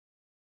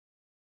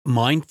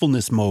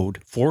Mindfulness Mode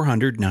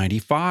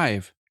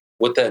 495.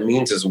 What that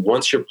means is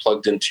once you're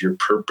plugged into your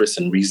purpose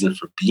and reason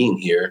for being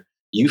here,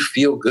 you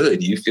feel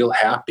good, you feel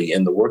happy,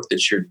 and the work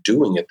that you're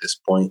doing at this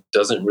point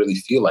doesn't really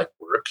feel like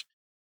work.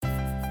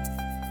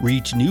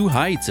 Reach new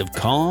heights of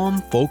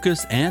calm,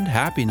 focus, and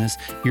happiness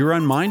here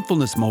on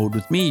Mindfulness Mode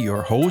with me,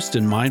 your host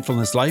and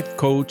mindfulness life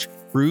coach,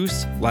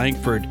 Bruce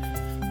Langford.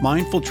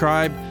 Mindful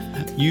Tribe,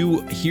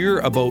 you hear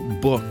about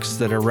books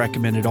that are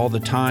recommended all the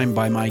time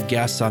by my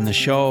guests on the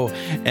show,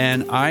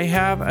 and I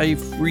have a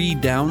free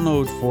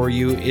download for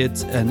you.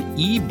 It's an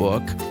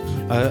ebook,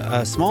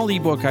 a small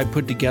ebook I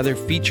put together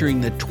featuring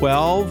the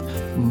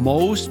 12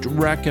 most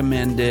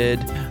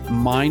recommended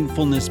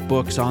mindfulness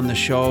books on the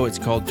show. It's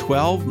called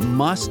 12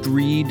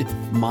 Must-Read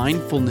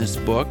Mindfulness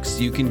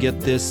Books. You can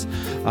get this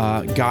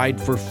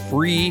guide for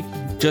free.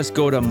 Just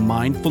go to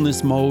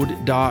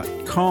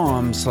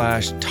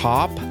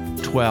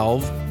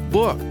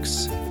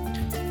mindfulnessmode.com/top12books.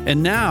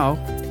 And now,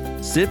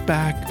 sit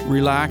back,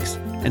 relax,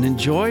 and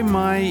enjoy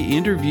my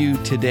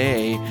interview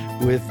today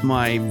with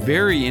my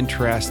very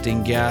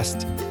interesting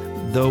guest,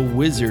 the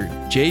Wizard,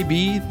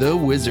 JB the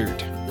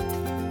Wizard.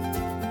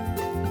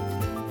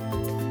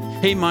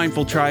 Hey,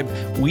 Mindful Tribe,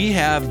 we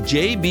have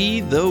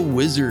JB the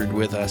Wizard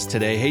with us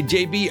today. Hey,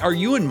 JB, are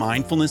you in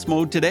mindfulness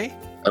mode today?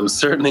 I'm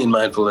certainly in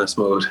mindfulness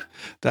mode.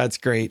 That's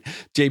great.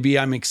 JB,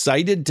 I'm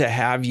excited to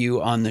have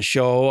you on the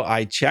show.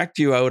 I checked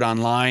you out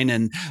online,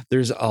 and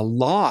there's a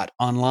lot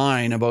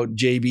online about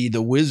JB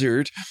the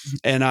Wizard.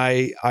 And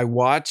I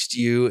watched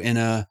you in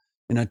a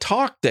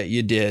talk that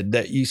you did,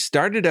 that you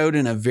started out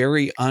in a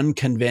very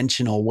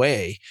unconventional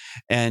way.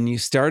 And you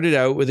started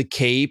out with a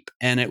cape,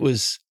 and it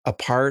was a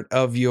part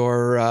of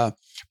your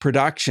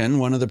production,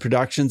 one of the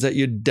productions that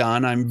you'd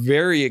done. I'm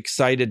very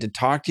excited to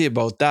talk to you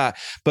about that.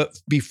 But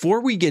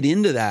before we get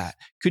into that,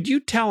 could you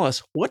tell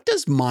us, what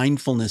does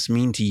mindfulness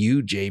mean to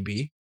you,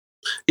 JB?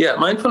 Yeah,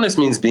 mindfulness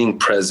means being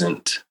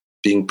present.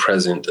 Being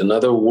present.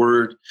 Another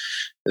word,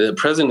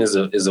 present is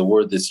a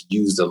word that's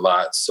used a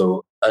lot.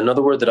 So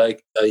another word that I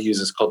use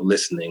is called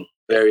listening.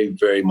 Very,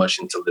 very much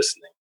into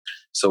listening.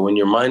 So when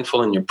you're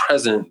mindful and you're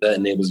present, that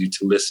enables you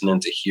to listen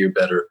and to hear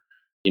better,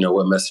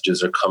 what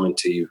messages are coming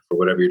to you for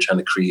whatever you're trying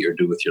to create or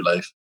do with your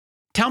life.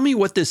 Tell me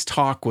what this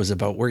talk was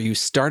about, where you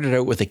started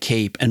out with a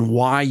cape and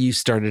why you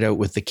started out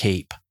with the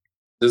cape.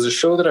 There's a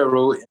show that I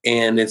wrote,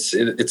 and it's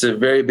a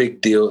very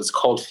big deal. It's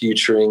called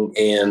Futuring,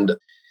 and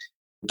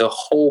the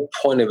whole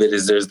point of it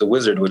is there's the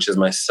wizard, which is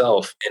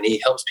myself, and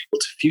he helps people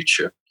to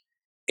future.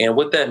 And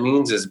what that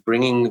means is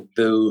bringing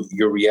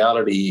your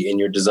reality and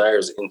your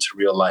desires into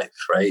real life,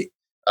 right?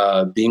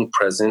 Being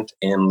present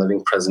and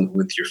living present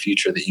with your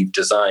future that you've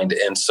designed.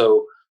 And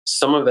so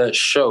some of that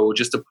show,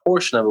 just a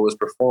portion of it, was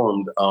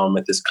performed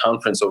at this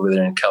conference over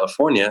there in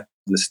California,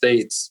 in the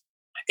States.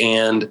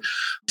 And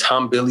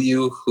Tom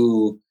Bilyeu,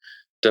 who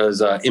does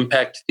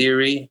impact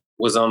theory,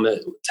 was on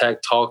the TAG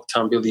Talk.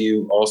 Tom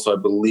Bilyeu also, I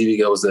believe, he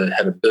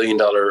had a $1 billion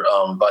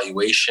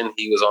valuation.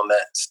 He was on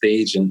that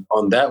stage. And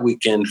on that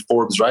weekend,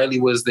 Forbes Riley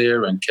was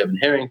there and Kevin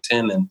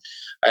Harrington. And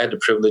I had the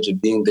privilege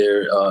of being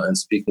there and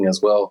speaking as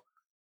well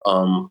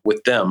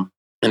with them.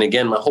 And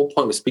again, my whole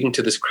point was speaking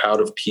to this crowd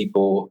of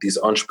people, these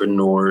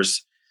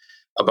entrepreneurs,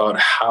 about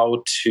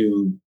how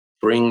to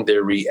bring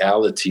their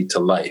reality to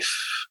life.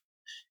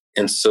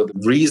 And so the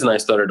reason I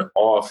started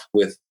off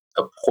with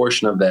a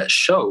portion of that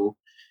show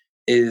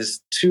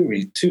is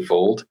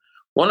twofold.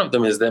 One of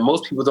them is that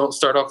most people don't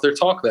start off their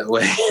talk that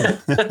way.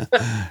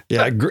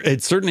 Yeah,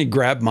 it certainly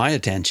grabbed my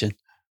attention.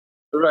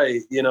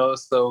 Right.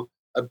 So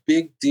a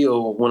big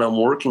deal when I'm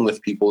working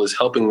with people is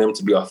helping them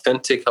to be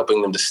authentic,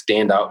 helping them to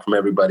stand out from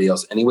everybody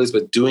else anyways,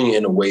 but doing it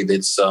in a way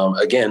that's,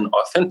 again,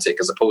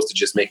 authentic, as opposed to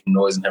just making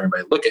noise and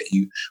everybody look at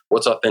you.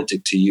 What's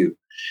authentic to you?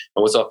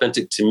 And what's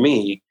authentic to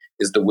me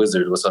is the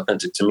wizard. What's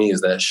authentic to me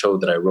is that show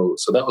that I wrote.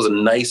 So that was a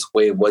nice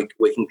way of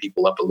waking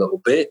people up a little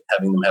bit,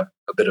 having them have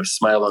a bit of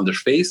smile on their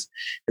face.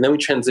 And then we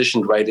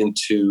transitioned right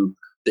into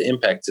the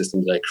impact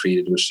system that I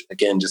created, which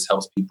again just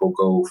helps people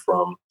go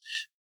from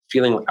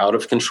feeling out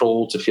of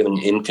control to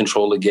feeling in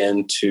control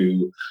again,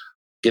 to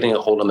getting a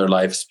hold on their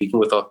life, speaking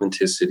with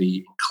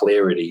authenticity,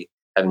 clarity,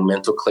 having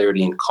mental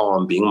clarity and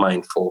calm, being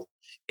mindful,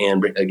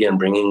 and again,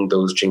 bringing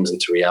those dreams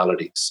into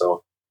reality.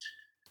 So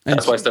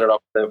that's why I started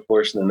off with that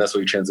portion, and that's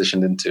what we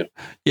transitioned into.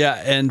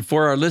 Yeah. And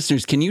for our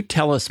listeners, can you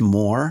tell us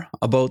more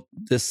about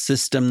this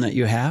system that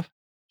you have?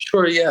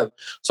 Sure, yeah.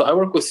 So I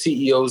work with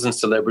CEOs and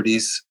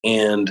celebrities,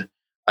 and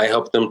I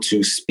help them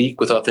to speak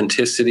with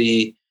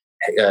authenticity,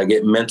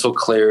 get mental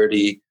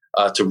clarity,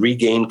 to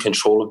regain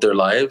control of their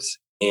lives,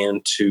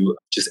 and to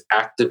just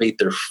activate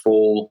their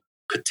full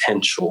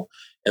potential.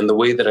 And the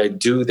way that I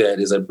do that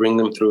is I bring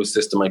them through a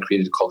system I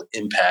created called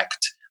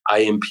Impact,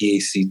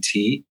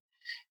 IMPACT.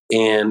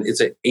 And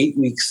it's an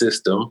 8-week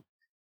system.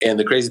 And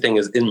the crazy thing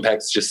is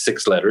Impact's just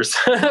 6 letters.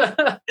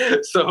 So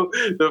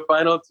the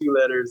final 2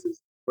 letters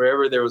is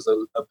wherever there was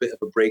a bit of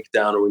a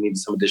breakdown or we needed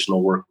some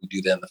additional work, we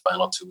do that in the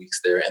final 2 weeks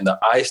there. And the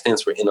I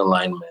stands for in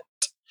alignment.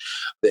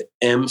 The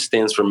M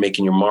stands for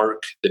making your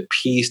mark. The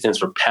P stands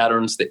for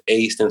patterns. The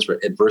A stands for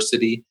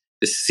adversity.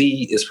 The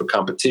C is for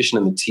competition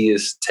and the T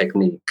is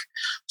technique.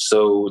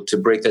 So to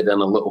break that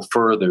down a little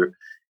further,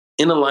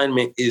 in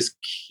alignment is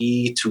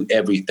key to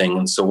everything.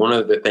 And so one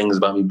of the things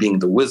about me being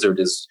the wizard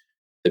is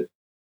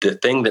the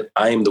thing that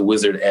I am the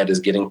wizard at is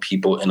getting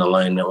people in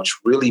alignment, which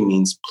really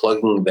means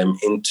plugging them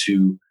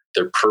into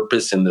their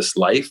purpose in this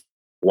life,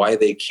 why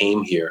they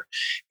came here.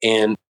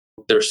 And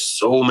there's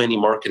so many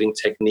marketing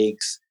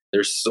techniques.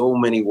 There's so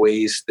many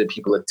ways that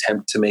people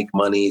attempt to make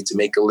money, to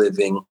make a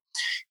living.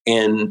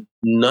 And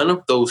none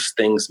of those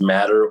things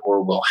matter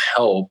or will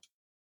help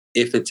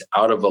if it's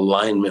out of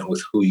alignment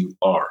with who you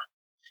are.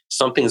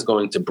 Something's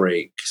going to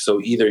break.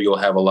 So either you'll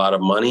have a lot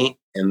of money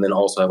and then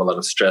also have a lot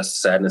of stress,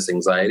 sadness,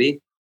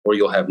 anxiety, or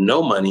you'll have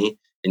no money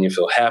and you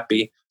feel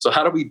happy. So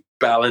how do we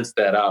balance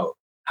that out?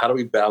 How do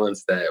we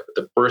balance that?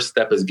 The first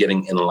step is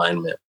getting in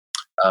alignment.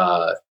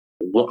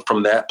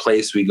 From that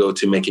place, we go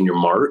to making your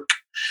mark.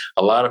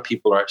 A lot of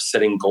people are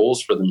setting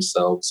goals for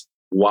themselves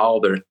while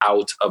they're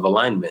out of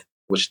alignment,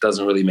 which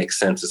doesn't really make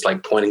sense. It's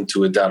like pointing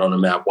to a dot on a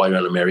map while you're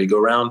on a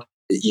merry-go-round.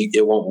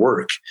 It won't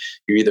work.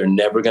 You're either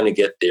never going to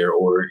get there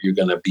or you're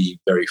going to be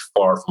very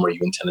far from where you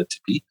intended to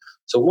be.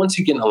 So once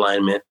you get in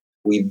alignment,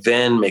 we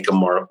then make a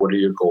mark. What are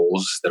your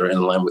goals that are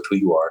in line with who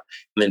you are?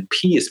 And then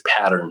P is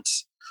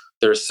patterns.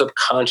 There are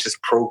subconscious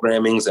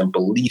programmings and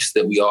beliefs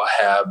that we all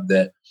have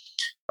that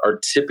are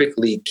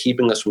typically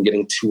keeping us from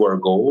getting to our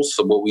goals.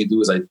 So what we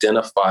do is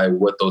identify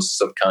what those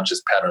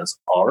subconscious patterns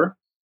are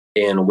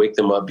and wake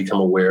them up, become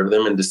aware of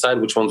them, and decide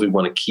which ones we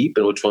want to keep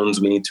and which ones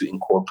we need to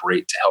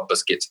incorporate to help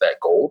us get to that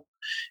goal.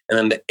 And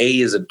then the A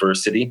is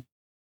adversity.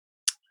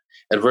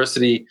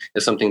 Adversity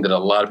is something that a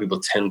lot of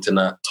people tend to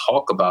not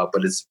talk about,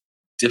 but it's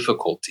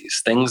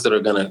difficulties, things that are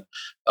going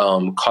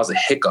to cause a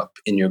hiccup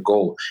in your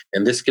goal.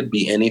 And this could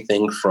be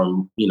anything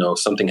from,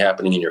 something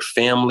happening in your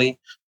family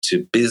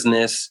to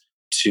business,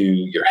 to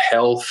your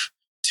health,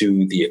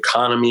 to the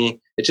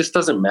economy. It just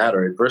doesn't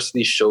matter.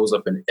 Adversity shows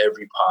up in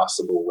every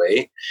possible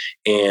way.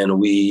 And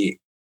we,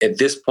 at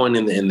this point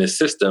in the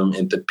system,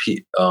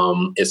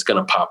 it's going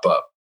to pop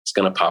up. It's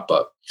going to pop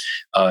up.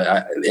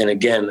 And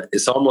again,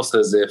 it's almost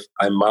as if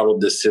I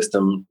modeled this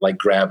system like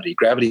gravity.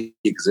 Gravity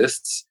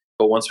exists,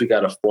 but once we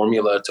got a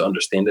formula to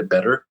understand it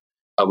better,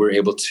 we're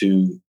able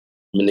to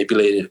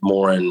manipulate it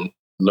more and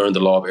learn the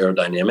law of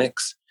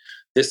aerodynamics.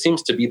 This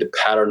seems to be the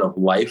pattern of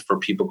life for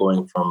people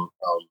going from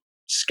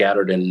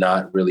scattered and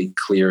not really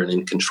clear and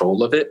in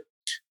control of it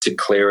to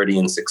clarity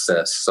and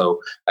success. So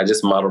I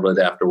just modeled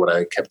it after what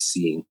I kept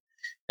seeing.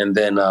 And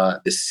then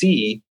the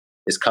C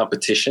is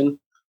competition.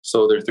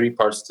 So there are three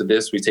parts to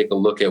this. We take a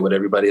look at what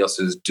everybody else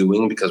is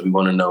doing because we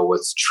want to know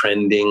what's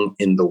trending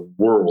in the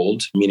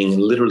world, meaning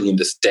literally in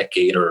this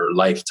decade or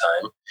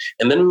lifetime.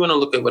 And then we want to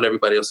look at what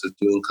everybody else is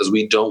doing because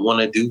we don't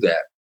want to do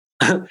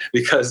that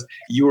because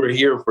you were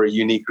here for a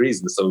unique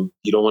reason. So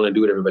you don't want to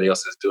do what everybody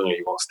else is doing or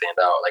you won't stand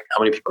out. Like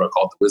how many people are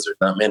called the wizard?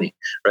 Not many,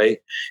 right?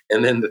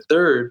 And then the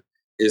third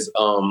is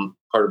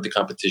part of the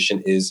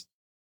competition is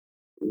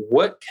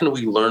what can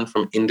we learn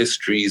from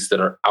industries that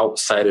are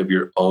outside of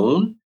your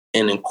own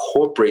and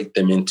incorporate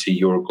them into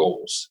your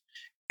goals.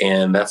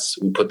 And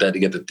we put that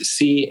together, the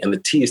C, and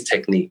the T is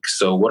technique.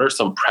 So what are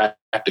some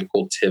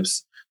practical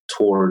tips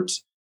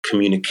towards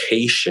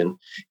communication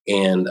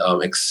and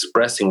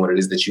expressing what it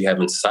is that you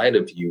have inside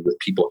of you with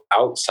people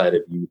outside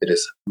of you that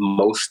is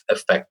most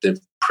effective,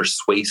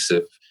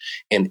 persuasive,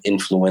 and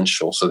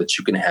influential so that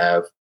you can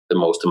have the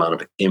most amount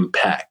of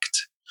impact.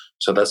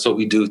 So that's what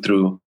we do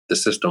through the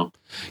system.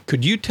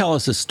 Could you tell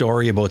us a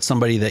story about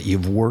somebody that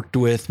you've worked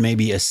with,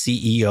 maybe a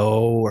CEO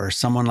or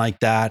someone like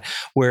that,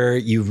 where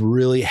you've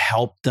really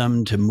helped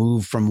them to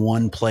move from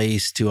one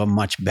place to a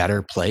much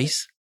better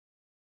place?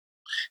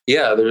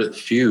 Yeah, there's a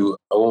few.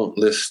 I won't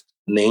list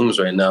names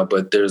right now,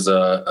 but there's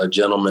a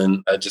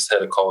gentleman I just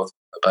had a call with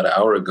about an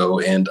hour ago,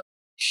 and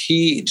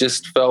he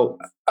just felt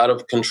out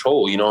of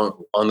control,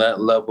 on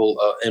that level.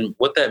 And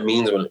what that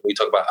means when we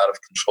talk about out of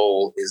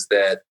control is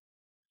that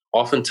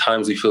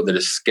oftentimes we feel that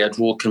a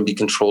schedule can be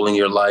controlling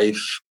your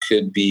life,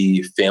 could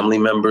be family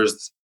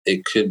members.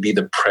 It could be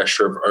the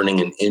pressure of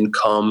earning an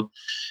income.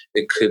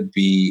 It could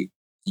be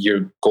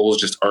your goals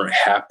just aren't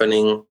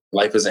happening.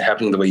 Life isn't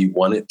happening the way you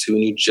want it to,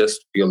 and you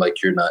just feel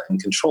like you're not in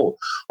control.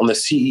 On the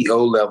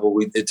CEO level,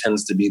 it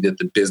tends to be that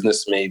the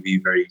business may be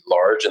very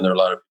large and there are a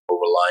lot of people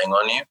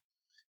relying on you.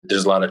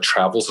 There's a lot of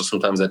travel, so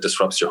sometimes that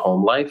disrupts your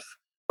home life.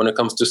 When it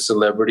comes to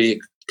celebrity,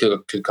 it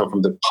could come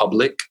from the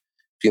public,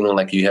 feeling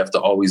like you have to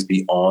always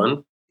be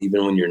on,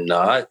 even when you're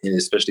not. And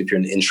especially if you're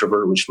an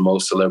introvert, which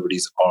most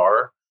celebrities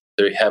are,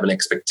 they have an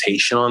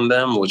expectation on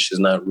them, which is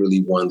not really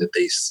one that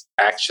they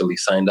actually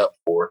signed up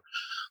for.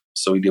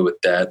 So we deal with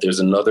that. There's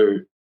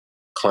another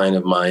client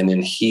of mine,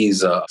 and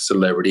he's a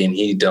celebrity, and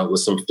he dealt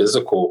with some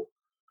physical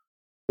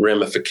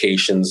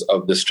ramifications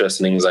of the stress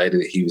and anxiety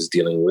that he was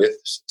dealing with,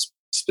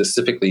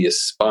 specifically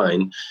his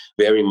spine,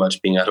 very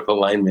much being out of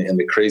alignment. And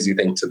the crazy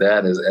thing to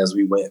that is, as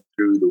we went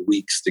through the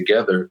weeks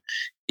together,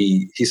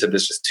 he said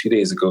this just 2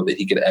 days ago that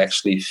he could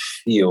actually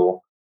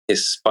feel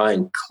his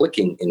spine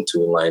clicking into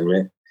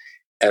alignment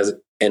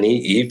And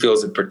he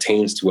feels it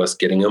pertains to us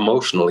getting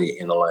emotionally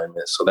in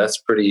alignment. So that's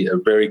a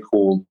very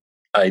cool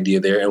idea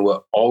there. And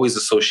what always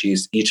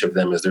associates each of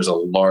them is there's a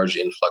large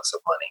influx of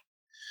money.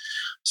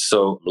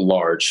 So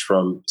large.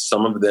 From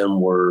some of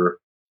them were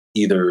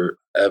either,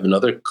 I have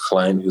another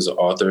client who's an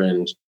author,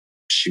 and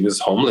she was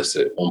homeless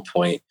at one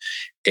point.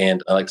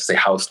 And I like to say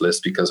houseless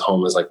because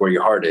home is like where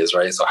your heart is,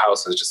 right? So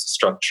house is just a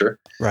structure.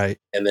 Right.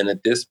 And then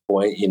at this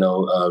point,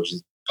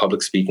 she's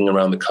public speaking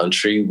around the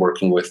country,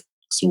 working with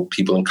some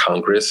people in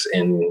Congress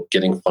and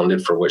getting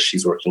funded for what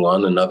she's working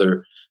on.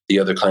 The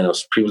other client I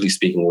was previously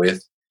speaking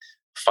with,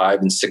 5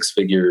 and 6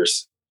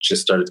 figures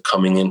just started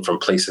coming in from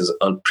places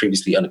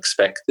previously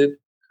unexpected.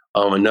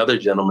 Another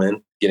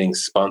gentleman getting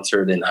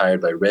sponsored and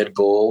hired by Red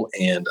Bull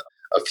and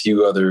a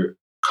few other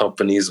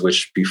companies,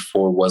 which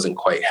before wasn't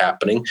quite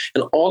happening.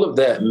 And all of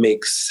that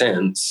makes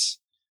sense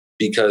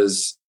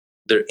because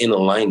they're in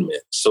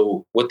alignment.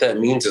 So what that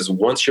means is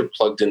once you're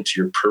plugged into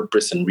your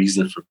purpose and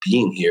reason for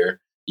being here,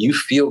 you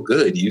feel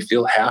good, you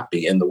feel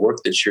happy. And the work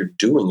that you're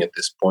doing at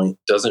this point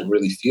doesn't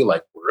really feel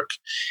like work.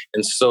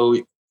 And so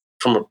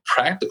from a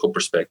practical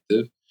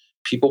perspective,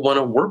 people want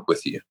to work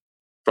with you.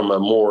 From a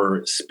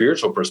more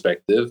spiritual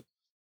perspective,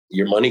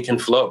 your money can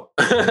flow.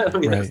 I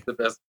mean, That's the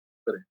best.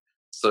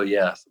 So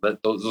yeah,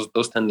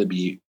 those tend to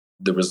be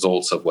the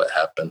results of what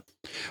happened.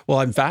 Well,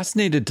 I'm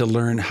fascinated to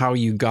learn how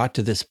you got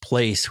to this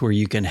place where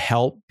you can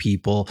help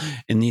people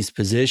in these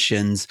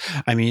positions.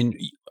 I mean,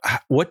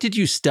 what did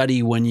you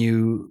study when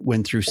you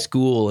went through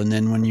school and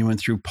then when you went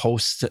through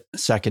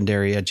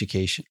post-secondary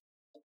education?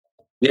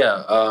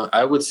 Yeah,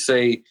 I would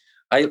say,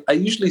 I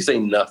usually say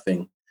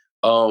nothing.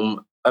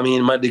 I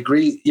mean, my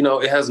degree,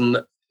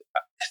 it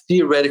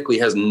theoretically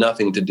has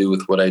nothing to do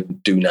with what I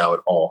do now at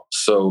all.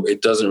 So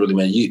it doesn't really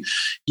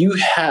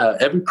matter.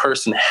 Every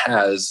person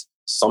has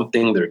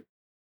something they're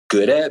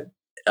good at.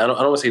 I don't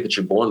want to say that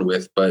you're born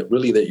with, but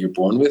really that you're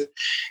born with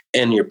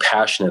and you're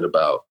passionate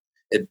about.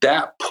 At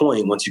that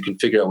point, once you can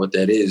figure out what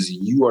that is,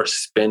 you are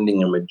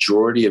spending a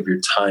majority of your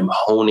time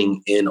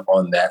honing in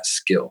on that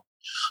skill.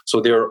 So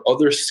there are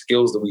other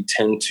skills that we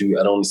tend to,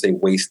 I don't want to say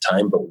waste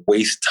time, but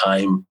waste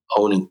time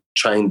honing,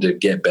 trying to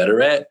get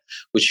better at,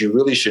 which you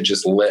really should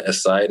just let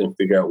aside and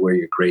figure out where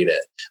you're great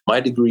at. My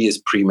degree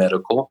is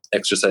pre-medical,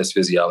 exercise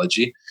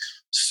physiology.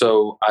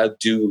 So I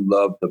do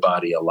love the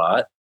body a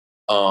lot.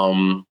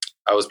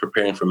 I was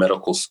preparing for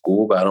medical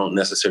school, but I don't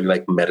necessarily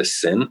like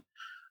medicine.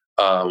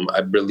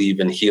 I believe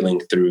in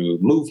healing through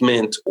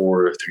movement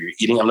or through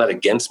eating. I'm not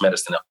against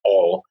medicine at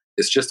all.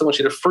 It's just I want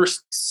you to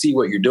first see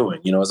what you're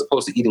doing, as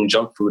opposed to eating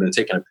junk food and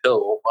taking a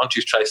pill. Why don't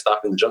you try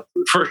stopping the junk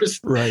food first?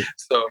 Right.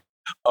 So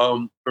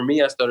for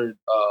me, I started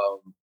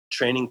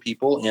training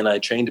people, and I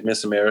trained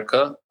Miss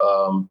America,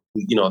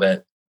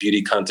 that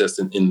beauty contest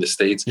in the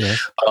States. Yeah.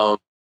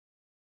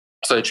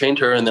 So I trained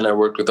her, and then I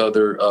worked with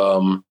other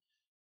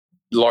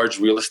large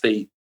real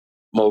estate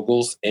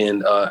moguls.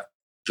 And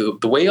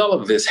the way all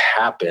of this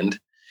happened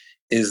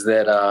is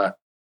that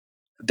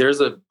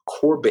there's a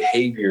core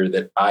behavior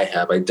that I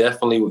have. I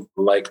definitely would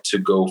like to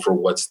go for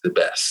what's the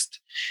best.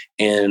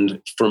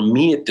 And for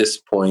me at this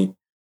point,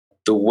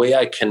 the way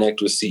I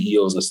connect with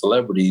CEOs and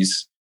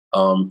celebrities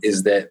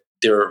is that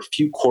there are a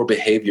few core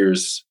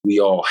behaviors we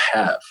all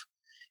have.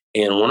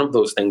 And one of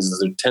those things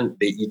is you tend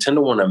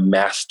to want to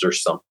master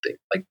something,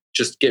 like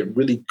just get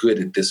really good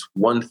at this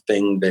one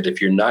thing that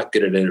if you're not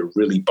good at it, it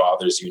really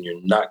bothers you and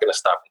you're not going to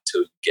stop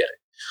until you get it.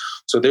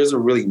 So there's a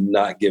really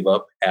not give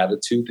up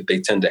attitude that they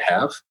tend to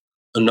have.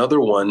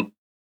 Another one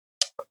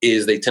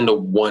is they tend to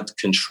want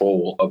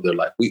control of their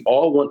life. We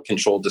all want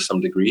control to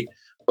some degree,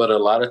 but a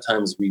lot of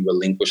times we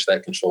relinquish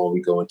that control and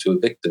we go into a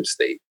victim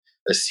state.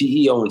 A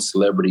CEO and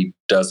celebrity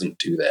doesn't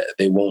do that.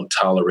 They won't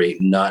tolerate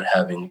not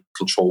having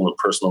control and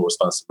personal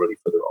responsibility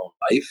for their own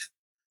life.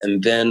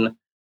 And then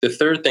the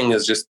third thing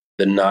is just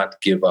the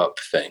not give up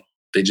thing.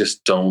 They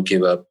just don't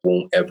give up,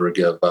 won't ever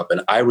give up.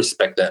 And I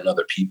respect that in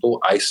other people.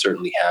 I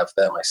certainly have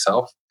that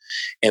myself.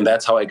 And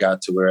that's how I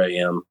got to where I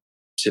am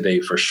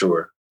today for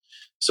sure.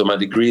 So my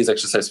degree is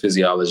exercise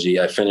physiology.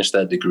 I finished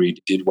that degree,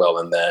 did well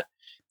in that.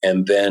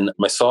 And then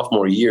my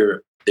sophomore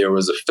year, there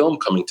was a film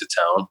coming to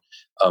town,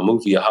 a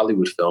movie, a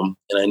Hollywood film.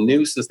 And I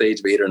knew since the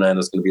age of 8 or 9 it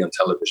was going to be on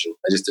television.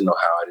 I just didn't know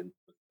how. I didn't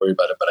worry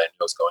about it, but I knew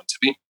it was going to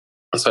be.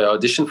 And so I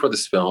auditioned for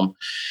this film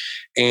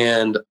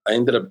and I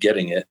ended up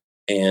getting it.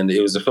 And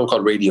it was a film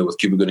called Radio with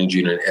Cuba Gooding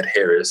Jr. and Ed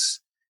Harris.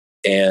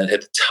 And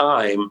at the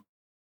time,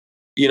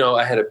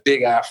 I had a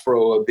big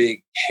afro, a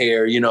big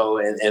hair,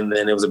 and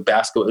then it was a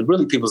basketball.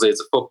 Really, people say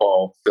it's a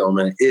football film,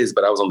 and it is,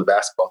 but I was on the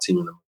basketball team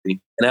in the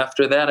movie. And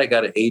after that, I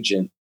got an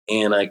agent,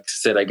 and I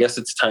said, I guess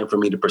it's time for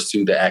me to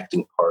pursue the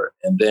acting part.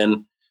 And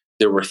then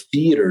there were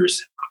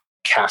theaters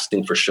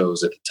casting for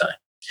shows at the time.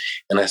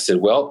 And I said,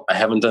 well, I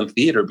haven't done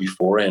theater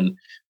before, and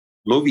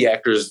movie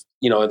actors,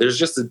 there's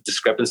just a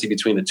discrepancy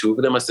between the two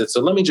of them. I said,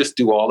 so let me just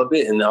do all of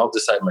it, and I'll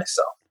decide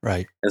myself.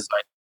 Right. And so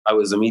I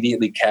was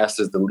immediately cast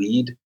as the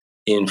lead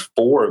in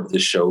 4 of the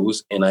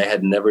shows, and I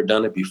had never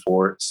done it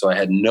before, so I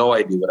had no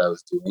idea what I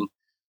was doing.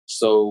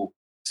 So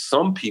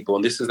some people,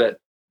 and this is that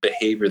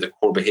behavior, the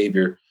core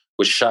behavior,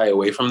 would shy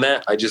away from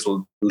that. I just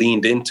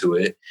leaned into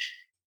it,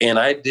 and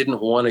I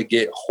didn't want to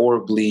get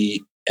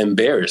horribly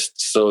embarrassed.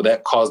 So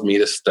that caused me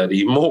to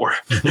study more.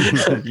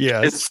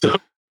 Yes. And so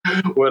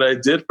what I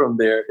did from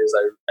there is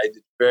I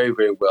did very,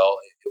 very well.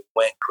 It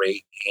went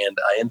great. And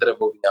I ended up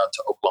moving out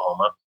to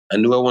Oklahoma. I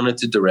knew I wanted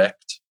to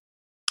direct.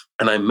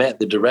 And I met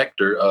the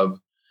director of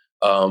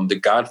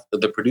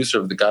the producer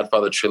of the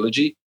Godfather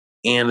trilogy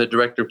and the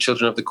director of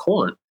Children of the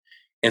Corn.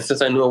 And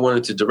since I knew I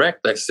wanted to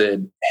direct, I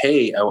said,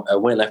 hey, I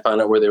went and I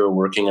found out where they were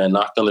working. I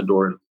knocked on the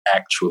door,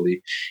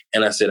 actually.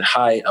 And I said,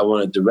 hi, I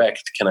want to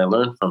direct. Can I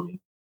learn from you?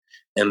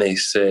 And they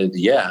said,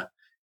 yeah.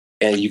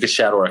 And you could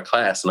shadow our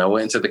class. And I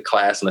went into the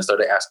class and I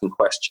started asking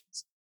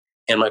questions.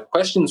 And my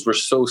questions were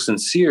so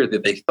sincere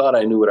that they thought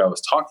I knew what I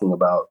was talking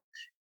about.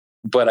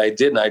 But I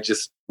didn't. I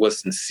just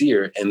was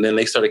sincere. And then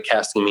they started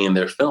casting me in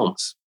their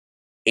films.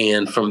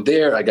 And from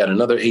there, I got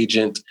another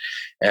agent.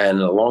 And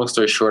long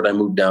story short, I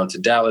moved down to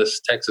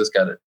Dallas, Texas,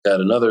 got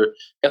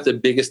the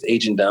biggest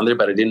agent down there,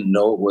 but I didn't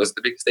know it was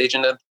the biggest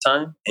agent at the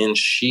time. And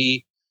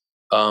she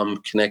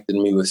connected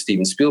me with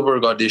Steven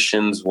Spielberg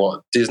auditions,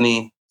 Walt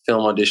Disney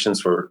film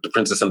auditions for The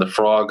Princess and the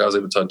Frog. I was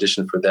able to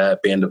audition for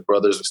that. Band of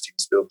Brothers with Steven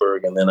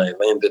Spielberg. And then I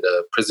landed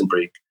a Prison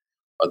Break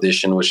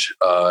audition, which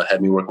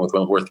had me working with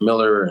Wentworth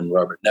Miller and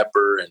Robert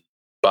Knepper and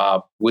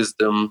Bob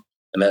Wisdom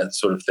and that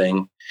sort of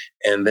thing.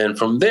 And then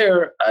from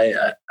there,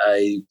 I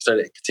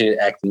continued to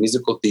act in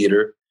musical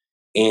theater.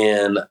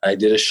 And I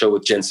did a show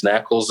with Jensen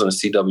Ackles on a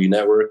CW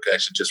network. I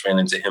actually just ran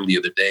into him the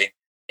other day.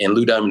 And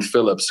Lou Diamond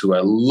Phillips, who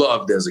I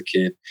loved as a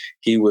kid,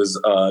 he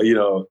was,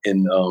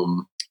 in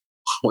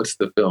what's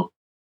the film?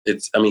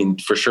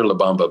 For sure La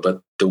Bamba,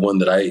 but the one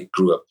that I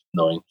grew up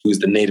knowing, he was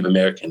the Native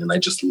American, and I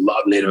just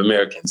love Native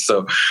Americans.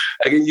 So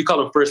again, you call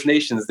them First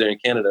Nations there in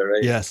Canada,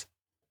 right? Yes.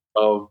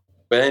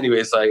 But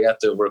anyway, so I got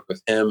to work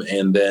with him,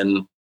 and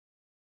then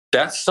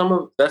that's some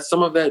of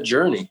that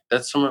journey.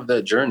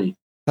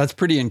 That's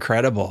pretty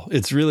incredible.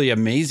 It's really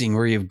amazing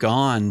where you've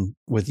gone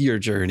with your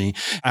journey.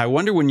 I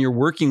wonder, when you're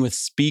working with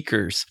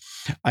speakers,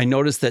 I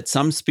noticed that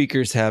some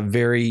speakers have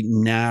very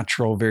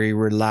natural, very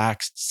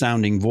relaxed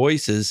sounding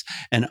voices,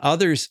 and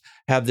others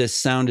have this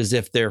sound as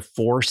if they're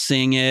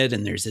forcing it,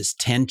 and there's this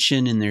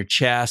tension in their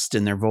chest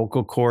and their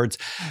vocal cords.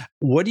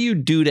 What do you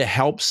do to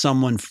help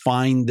someone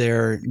find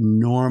their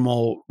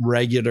normal,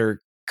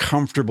 regular,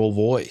 comfortable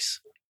voice?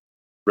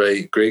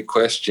 Right. Great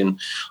question.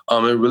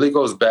 It really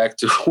goes back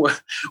to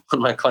what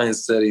my client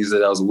said. He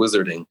said I was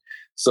wizarding.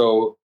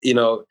 So,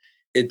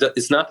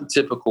 it's not the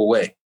typical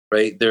way,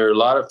 right? There are a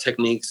lot of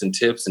techniques and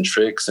tips and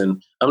tricks,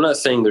 and I'm not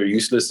saying they're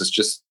useless.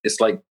 It's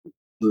like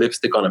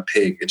lipstick on a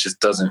pig. It just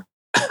doesn't,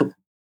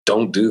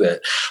 don't do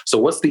that. So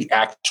what's the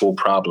actual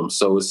problem?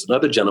 So it's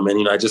another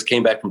gentleman, I just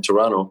came back from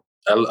Toronto.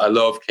 I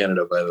love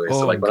Canada, by the way.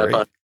 So when I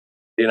found,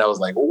 I was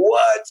like,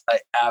 what? I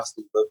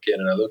absolutely love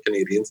Canada. I love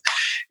Canadians.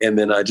 And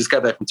then I just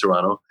got back from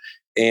Toronto,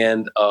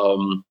 and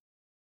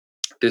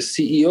the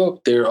CEO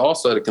up there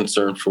also had a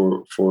concern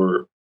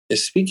for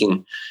his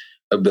speaking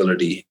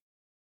ability.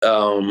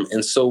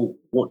 And so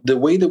the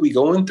way that we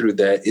go in through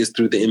that is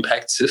through the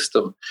impact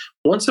system.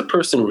 Once a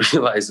person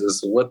realizes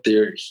what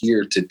they're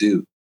here to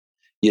do,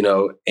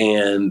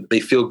 and they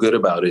feel good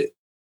about it,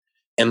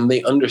 and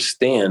they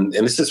understand,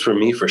 and this is for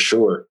me for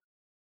sure,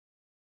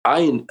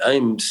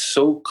 I'm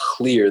so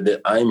clear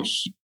that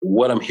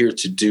what I'm here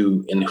to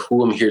do and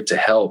who I'm here to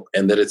help,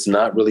 and that it's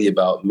not really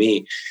about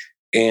me.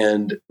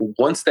 And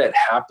once that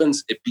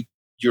happens,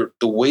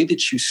 the way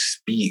that you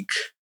speak,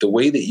 the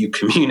way that you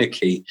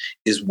communicate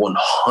is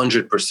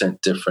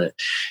 100% different.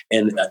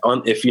 And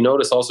if you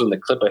notice also in the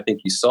clip, I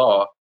think you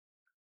saw,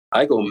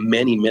 I go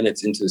many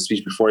minutes into the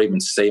speech before I even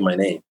say my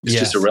name. It's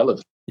just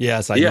irrelevant.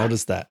 Yes, I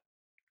noticed that.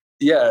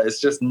 Yeah, it's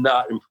just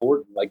not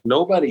important. Like,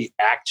 nobody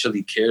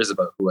actually cares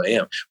about who I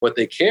am. What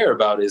they care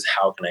about is,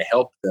 how can I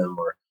help them?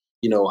 Or,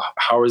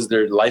 how is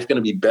their life going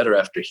to be better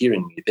after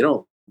hearing me? They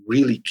don't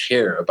really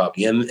care about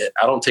me. And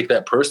I don't take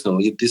that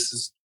personally. This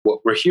is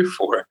what we're here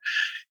for,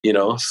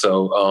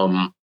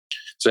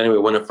 So anyway,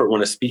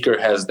 when a speaker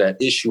has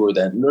that issue or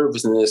that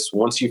nervousness,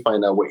 once you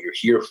find out what you're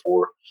here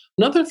for,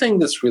 another thing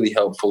that's really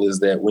helpful is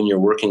that when you're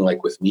working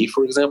like with me,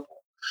 for example,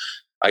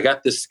 I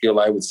got this skill,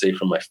 I would say,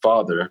 from my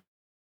father.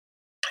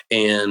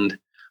 And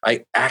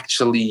I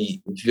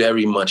actually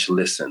very much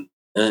listen.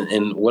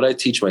 And what I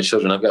teach my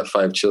children, I've got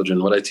 5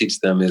 children, what I teach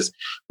them is,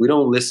 we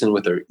don't listen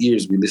with our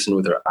ears, we listen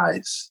with our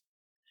eyes.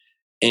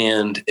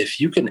 And if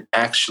you can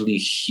actually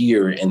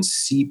hear and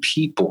see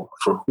people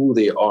for who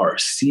they are,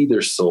 see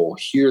their soul,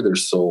 hear their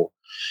soul,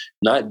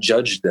 not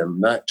judge them,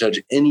 not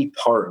judge any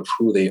part of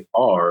who they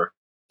are,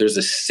 there's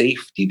a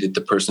safety that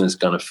the person is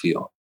going to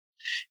feel.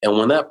 And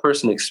when that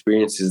person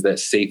experiences that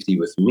safety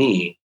with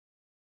me,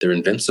 they're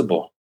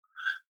invincible.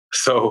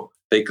 So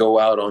they go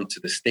out onto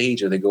the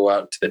stage, or they go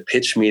out to the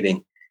pitch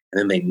meeting, and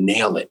then they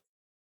nail it.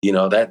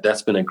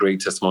 That's been a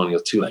great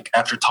testimonial too. Like,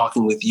 after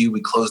talking with you,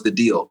 we closed the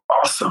deal.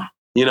 Awesome.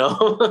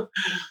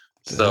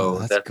 So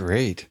that's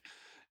great.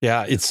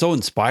 Yeah. It's so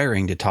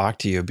inspiring to talk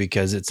to you,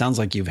 because it sounds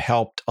like you've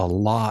helped a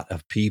lot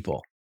of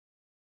people.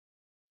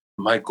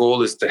 my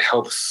goal is to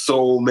help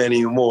so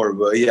many more.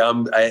 But yeah,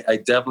 I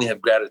definitely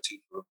have gratitude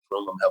for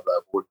them.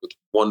 I've worked with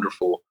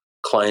wonderful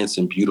clients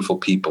and beautiful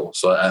people.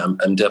 So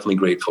I'm definitely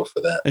grateful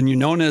for that. And you're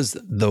known as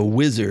the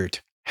Wizard.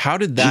 How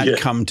did that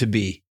come to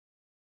be?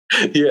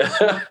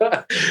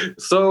 Yeah.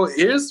 So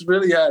here's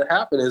really how it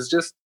happened. Is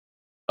just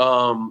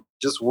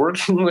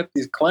working with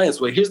these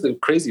clients. Well, here's the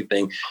crazy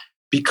thing.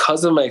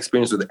 Because of my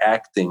experience with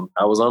acting,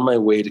 I was on my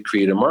way to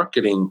create a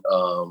marketing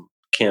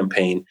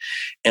campaign.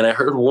 And I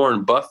heard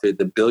Warren Buffett,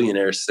 the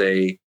billionaire,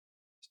 say,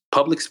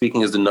 public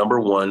speaking is the number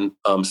one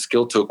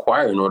skill to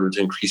acquire in order to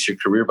increase your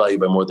career value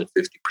by more than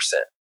 50%.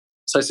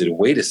 So I said,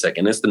 wait a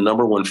second, it's the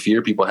number one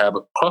fear people have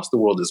across the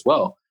world as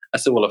well. I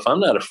said, well, if I'm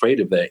not afraid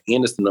of that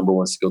and it's the number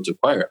one skill to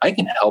acquire, I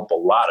can help a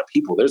lot of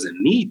people. There's a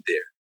need there.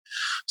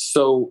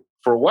 So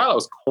for a while, I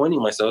was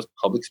coining myself as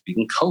public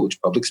speaking coach,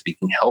 public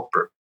speaking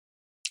helper,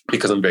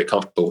 because I'm very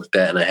comfortable with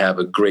that. And I have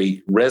a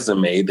great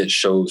resume that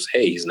shows,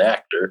 hey, he's an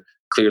actor.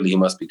 Clearly, he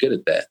must be good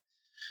at that.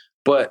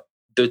 But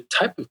the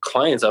type of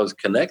clients I was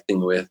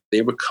connecting with,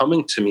 they were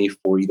coming to me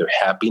for either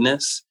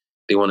happiness,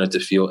 they wanted to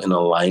feel in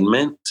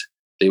alignment,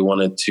 they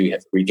wanted to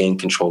regain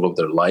control of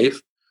their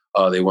life,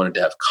 they wanted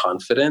to have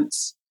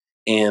confidence,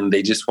 and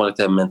they just wanted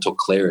to have mental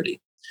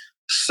clarity.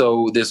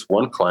 So this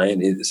one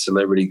client is a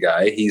celebrity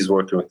guy. He's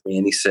working with me,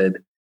 and he said,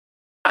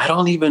 I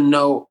don't even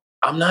know.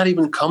 I'm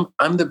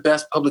the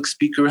best public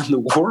speaker in the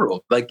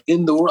world. Like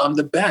in the world, I'm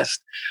the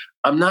best.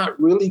 I'm not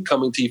really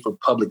coming to you for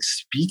public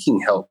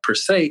speaking help per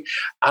se.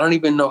 I don't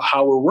even know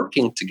how we're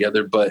working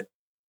together, but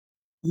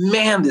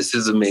man, this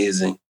is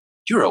amazing.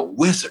 You're a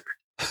wizard.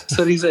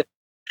 So he said,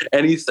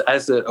 I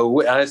said,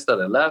 oh, I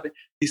started laughing.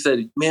 He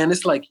said, man,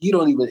 it's like you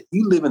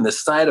live in the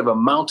side of a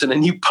mountain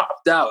and you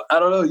popped out. I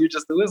don't know. You're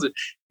just a wizard.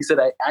 He said,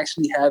 I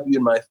actually have you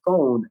in my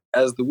phone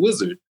as the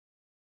wizard.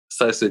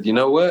 So I said, you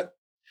know what?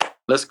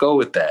 Let's go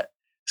with that.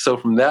 So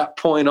from that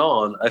point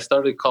on, I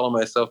started calling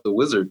myself the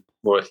wizard,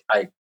 or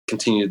I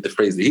continued the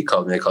phrase that he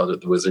called me. I called it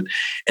the wizard.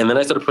 And then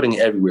I started putting it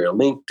everywhere,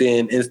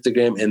 LinkedIn,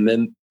 Instagram. And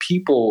then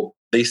people,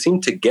 they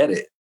seemed to get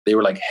it. They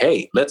were like,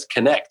 hey, let's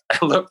connect.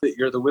 I love that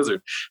you're the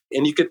wizard.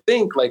 And you could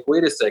think like,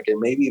 wait a second,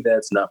 maybe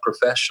that's not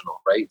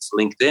professional, right? It's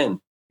LinkedIn.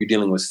 You're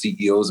dealing with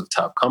CEOs of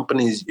top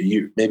companies.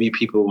 Maybe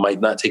people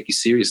might not take you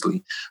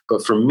seriously.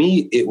 But for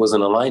me, it was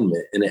an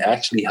alignment. And it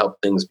actually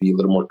helped things be a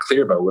little more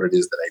clear about what it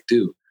is that I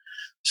do.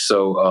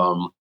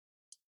 So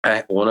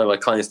one of my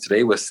clients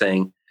today was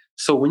saying,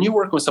 so when you're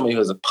working with somebody who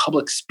has a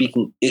public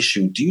speaking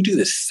issue, do you do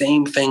the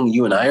same thing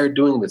you and I are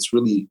doing that's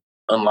really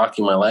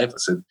unlocking my life? I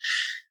said,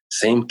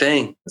 same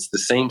thing. It's the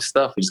same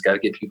stuff. We just got to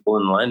get people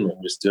in alignment.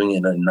 We're just doing it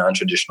in a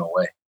non-traditional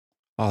way.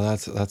 Oh,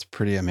 that's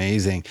pretty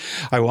amazing.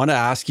 I want to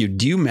ask you,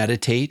 do you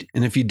meditate?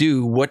 And if you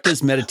do, what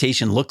does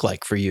meditation look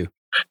like for you?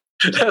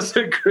 That's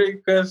a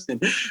great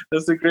question.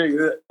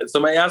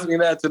 Somebody asked me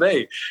that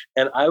today,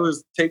 and I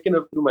was taking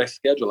it through my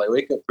schedule. I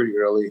wake up pretty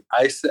early.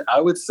 I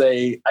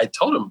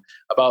told him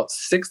about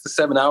 6 to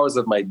 7 hours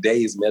of my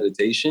day is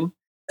meditation,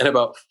 and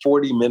about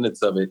 40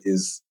 minutes of it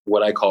is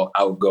what I call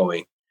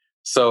outgoing.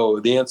 So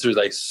the answer is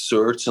I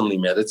certainly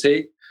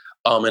meditate,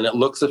 and it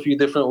looks a few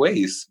different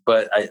ways,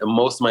 but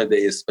most of my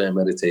day is spent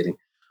meditating.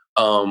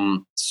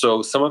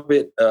 So some of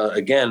it,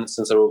 again,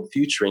 since I wrote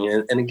Futuring,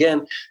 and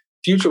again,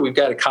 Future, we've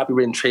got a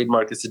copywritten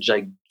trademark. It's a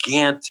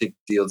gigantic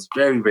deal. It's a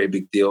very, very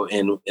big deal.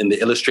 And the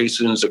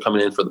illustrations are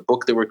coming in for the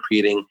book that we're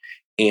creating.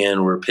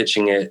 And we're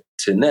pitching it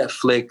to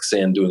Netflix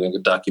and doing a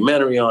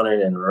documentary on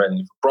it and writing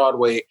it for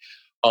Broadway.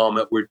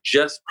 We're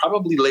just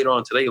probably later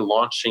on today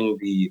launching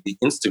the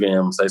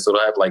Instagram site. So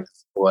I have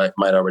I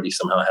might already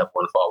somehow have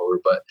one follower,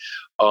 but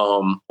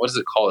what is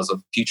it called? It's a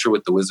Future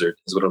with the Wizard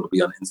is what it'll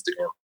be on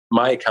Instagram.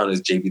 My account is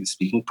JB the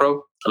Speaking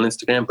Pro on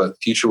Instagram, but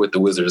Future with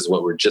the Wizard is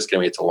what we're just getting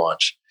ready to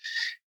launch.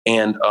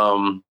 And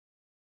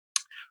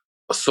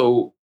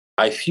so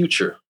I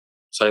future.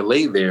 So I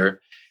lay there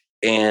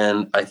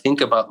and I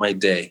think about my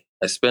day.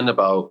 I spend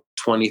about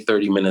 20,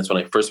 30 minutes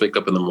when I first wake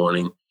up in the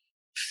morning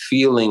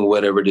feeling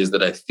whatever it is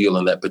that I feel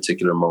in that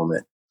particular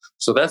moment.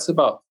 So that's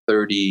about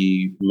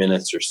 30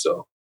 minutes or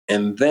so.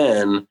 And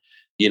then,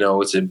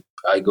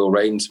 I go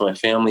right into my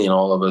family and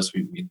all of us,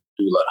 we do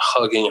a lot of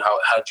hugging.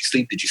 How did you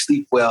sleep? Did you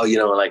sleep well?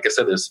 And like I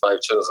said, there's 5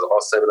 children. So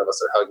all 7 of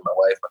us are hugging my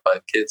wife, my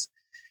 5 kids.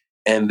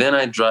 And then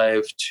I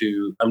drive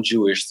I'm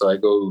Jewish, so I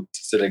go to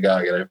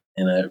synagogue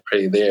and I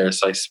pray there.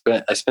 So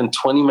I spend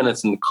 20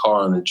 minutes in the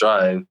car on the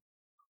drive,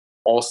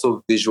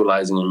 also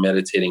visualizing and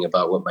meditating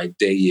about what my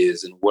day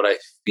is and what I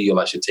feel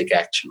I should take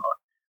action on.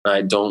 And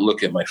I don't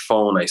look at my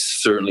phone. I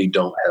certainly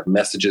don't have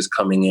messages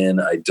coming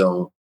in. I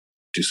don't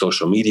do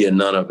social media,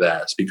 none of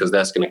that, because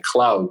that's going to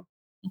cloud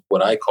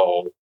what I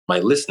call my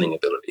listening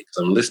ability. Because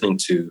I'm listening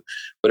to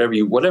whatever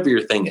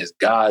your thing is,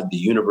 God, the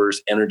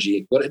universe,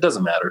 energy, it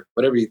doesn't matter,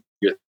 whatever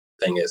your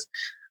thing is,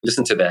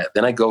 listen to that.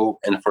 Then I go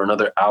and for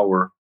another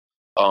hour,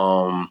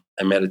 I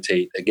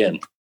meditate again,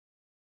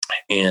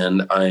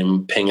 and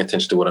I'm paying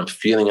attention to what I'm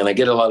feeling, and I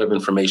get a lot of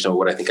information on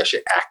what I think I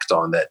should act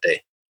on that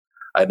day.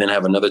 I then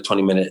have another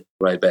 20-minute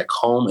ride back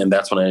home, and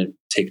that's when I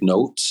take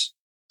notes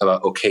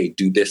about, okay,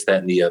 do this, that,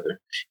 and the other.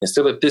 And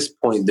still at this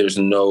point, there's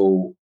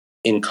no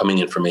incoming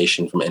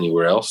information from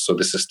anywhere else. So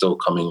this is still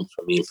coming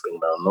from me putting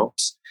down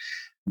notes.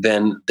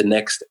 Then the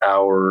next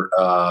hour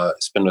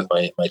spend with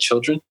my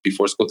children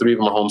before school. 3 of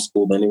them are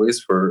homeschooled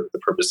anyways for the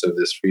purpose of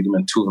this freedom,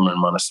 and 2 of them are in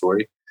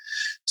Montessori.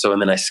 So,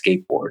 and then I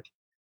skateboard.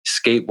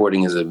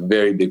 Skateboarding is a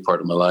very big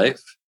part of my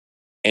life.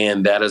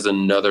 And that is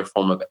another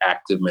form of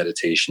active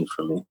meditation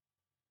for me.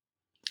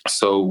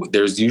 So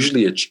there's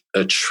usually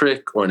a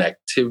trick or an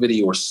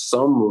activity or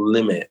some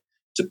limit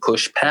to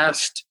push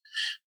past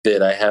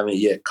that I haven't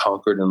yet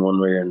conquered in one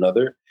way or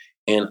another.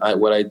 And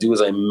what I do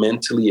is I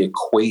mentally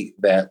equate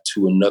that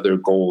to another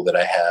goal that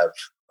I have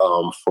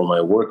for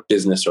my work,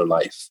 business, or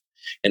life.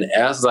 And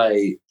as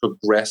I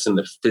progress in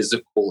the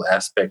physical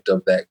aspect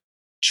of that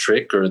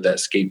trick or that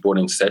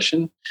skateboarding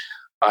session,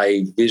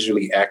 I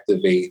visually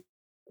activate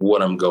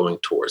what I'm going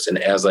towards. And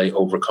as I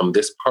overcome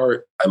this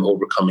part, I'm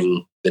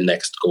overcoming the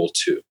next goal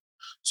too.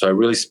 So I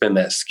really spend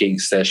that skate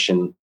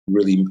session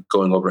really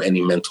going over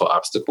any mental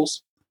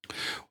obstacles.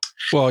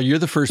 Well, you're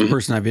the first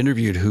person I've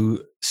interviewed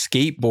who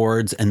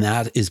skateboards, and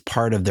that is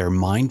part of their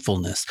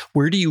mindfulness.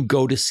 Where do you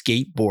go to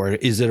skateboard?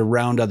 Is it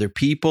around other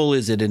people?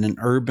 Is it in an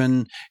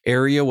urban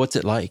area? What's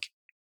it like?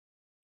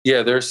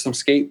 Yeah, there's some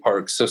skate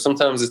parks. So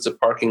sometimes it's a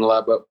parking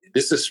lot, but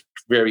this is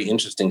very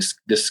interesting.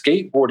 The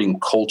skateboarding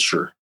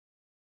culture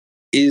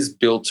is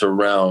built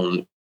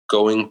around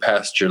going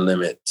past your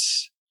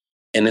limits.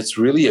 And it's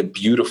really a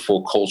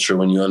beautiful culture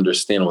when you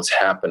understand what's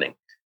happening.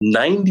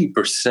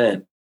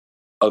 90%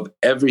 of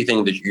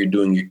everything that you're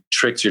doing, your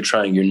tricks you're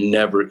trying,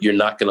 you're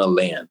not going to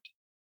land.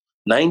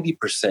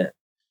 90%.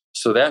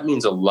 So that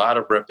means a lot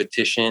of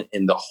repetition,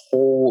 and the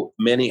whole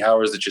many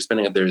hours that you're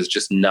spending up there is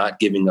just not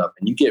giving up.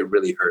 And you get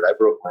really hurt. I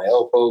broke my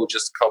elbow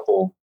just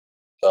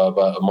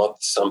about a month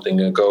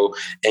something ago,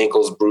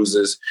 ankles,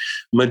 bruises.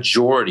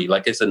 Majority,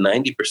 like I said,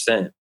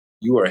 90%,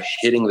 you are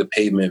hitting the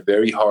pavement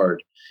very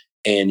hard,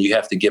 and you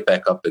have to get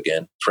back up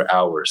again for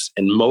hours.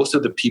 And most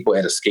of the people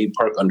at a skate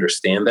park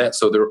understand that.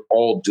 So they're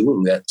all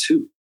doing that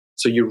too.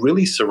 So you're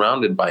really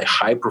surrounded by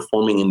high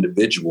performing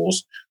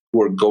individuals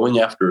who are going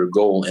after a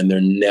goal, and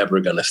they're never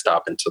going to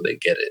stop until they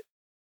get it.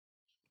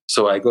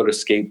 So I go to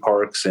skate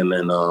parks and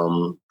then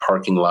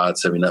parking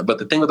lots every night. But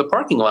the thing with the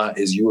parking lot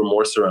is you are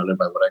more surrounded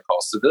by what I call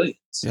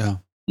civilians,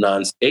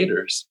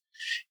 non-skaters.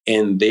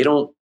 And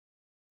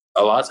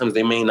a lot of times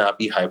they may not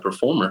be high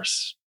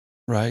performers.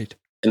 Right.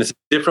 And it's a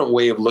different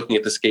way of looking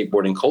at the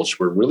skateboarding culture.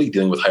 We're really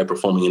dealing with high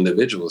performing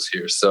individuals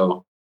here.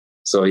 So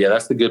yeah,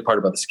 that's the good part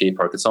about the skate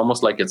park. It's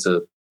almost like it's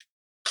a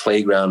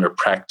playground or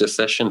practice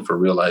session for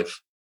real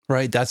life.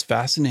 Right. That's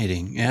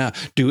fascinating. Yeah.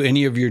 Do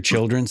any of your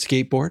children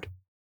skateboard?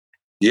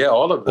 Yeah,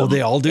 all of them. Oh,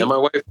 they all do? And my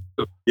wife.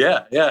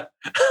 Yeah.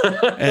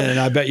 And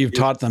I bet you've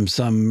taught them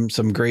some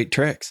great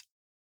tricks.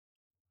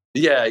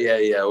 Yeah.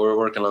 We're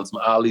working on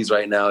some ollies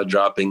right now,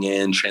 dropping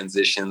in,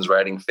 transitions,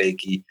 riding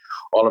fakie,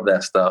 all of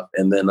that stuff.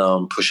 And then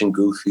pushing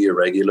goofy or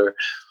regular,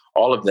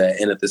 all of that.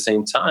 And at the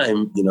same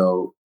time,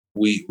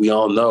 we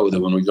all know that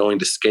when we're going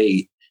to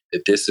skate,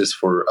 that this is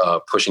for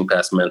pushing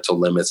past mental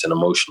limits and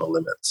emotional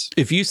limits.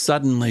 If you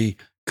suddenly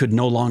could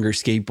no longer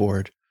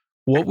skateboard,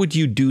 what would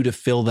you do to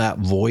fill that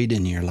void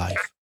in your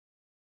life?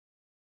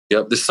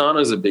 Yep. The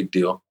sauna is a big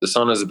deal. The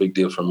sauna is a big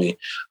deal for me.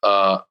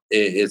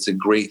 It's a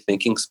great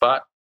thinking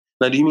spot.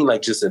 Now, do you mean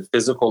like just a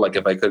physical, like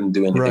if I couldn't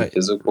do anything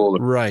physical?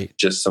 Or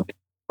just something.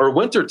 Or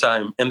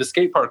wintertime and the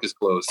skate park is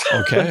closed.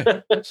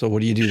 Okay. So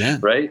what do you do then?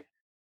 Right.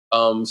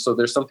 So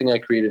there's something I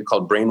created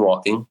called brain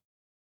walking.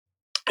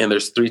 And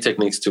there's 3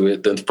 techniques to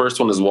it. The first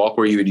one is walk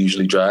where you would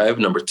usually drive.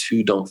 Number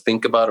 2, don't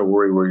think about or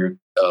worry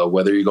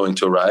whether you're going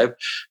to arrive.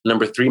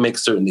 Number 3, make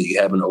certain that you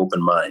have an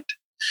open mind.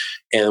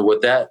 And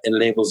what that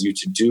enables you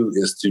to do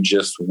is to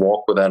just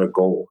walk without a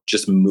goal,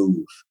 just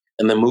move.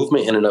 And the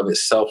movement in and of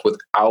itself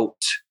without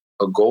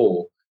a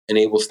goal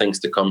enables things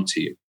to come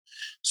to you.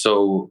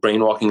 So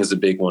brain walking is a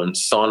big one.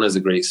 Sauna is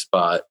a great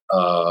spot.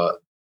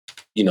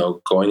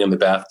 Going in the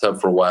bathtub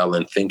for a while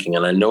and thinking.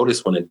 And I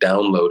notice when a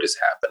download is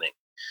happening,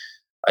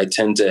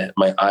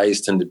 my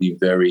eyes tend to be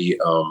very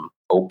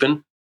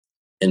open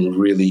and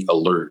really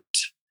alert.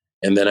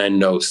 And then I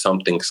know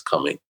something's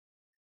coming.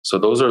 So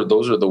those are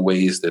the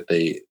ways that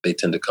they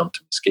tend to come to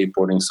me: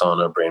 skateboarding,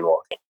 sauna, brain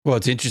walking. Well,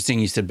 it's interesting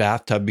you said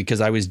bathtub,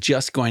 because I was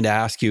just going to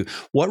ask you,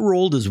 what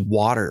role does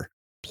water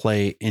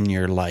play in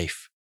your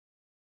life?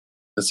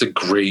 That's you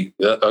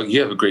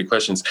have great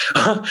questions.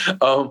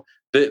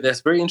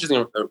 That's very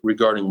interesting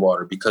regarding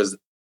water, because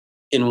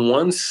in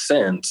one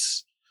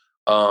sense,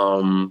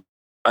 I'm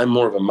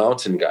more of a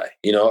mountain guy.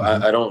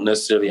 I don't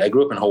necessarily, I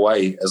grew up in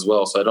Hawaii as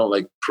well, so I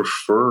don't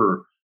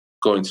prefer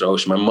going to the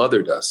ocean. My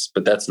mother does,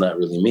 but that's not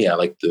really me. I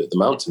like the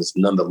mountains.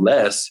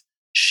 Nonetheless,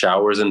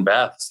 showers and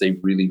baths, they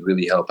really,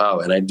 really help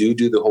out. And I do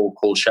the whole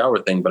cold shower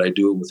thing, but I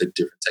do it with a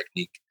different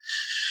technique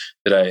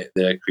that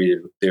I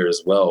created there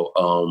as well.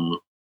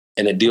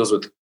 And it deals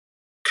with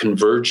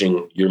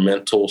converging your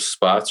mental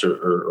spots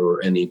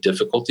or any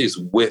difficulties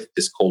with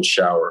this cold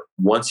shower.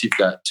 Once you've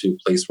got to a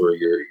place where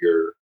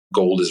your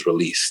gold is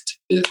released,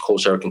 the cold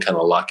shower can kind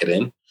of lock it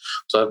in.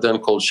 So I've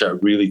done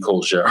really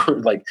cold shower.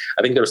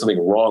 I think there was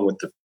something wrong with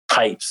the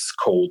pipes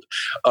cold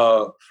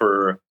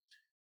for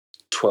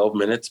 12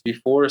 minutes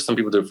before. Some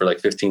people do it for like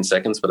 15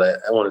 seconds, but I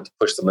wanted to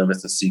push the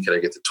limits and see, could I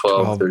get to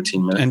 12,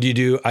 13 minutes? And do you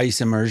do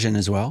ice immersion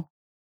as well?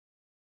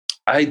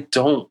 I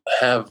don't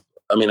have,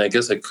 I mean, I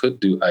guess I could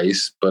do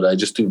ice, but I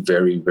just do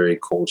very, very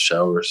cold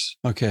showers.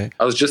 Okay.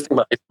 I was just thinking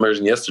about ice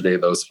immersion yesterday,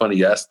 though. It's funny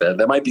you asked that.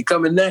 That might be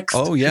coming next.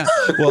 Oh, yeah.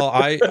 Well,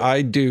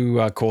 I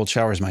do cold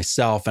showers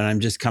myself, and I'm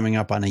just coming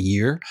up on a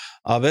year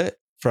of it.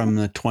 From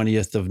the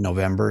 20th of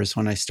November is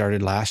when I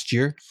started last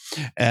year.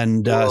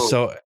 And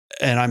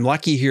and I'm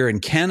lucky here in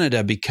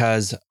Canada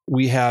because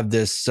we have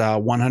this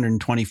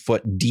 120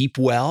 foot deep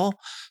well.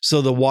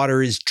 So the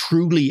water is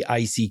truly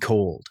icy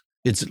cold.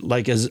 It's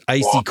like as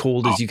icy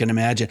cold as you can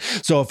imagine.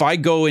 So if I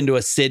go into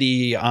a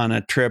city on a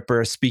trip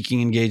or a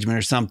speaking engagement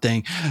or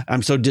something,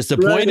 I'm so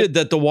disappointed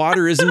that the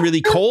water isn't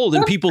really cold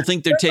and people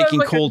think they're taking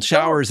cold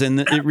showers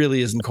and it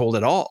really isn't cold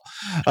at all.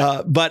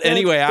 But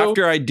anyway,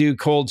 after I do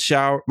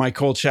my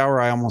cold shower,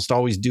 I almost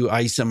always do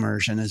ice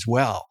immersion as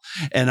well.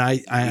 And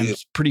I am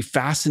pretty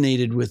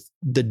fascinated with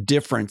the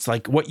difference,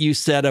 like what you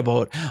said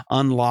about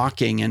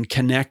unlocking and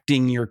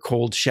connecting your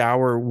cold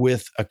shower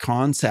with a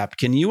concept.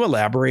 Can you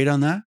elaborate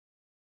on that?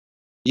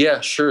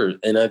 Yeah, sure.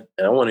 And I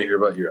want to hear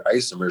about your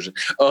ice immersion.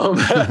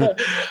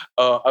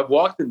 I've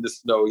walked in the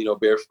snow,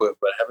 barefoot,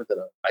 but I haven't done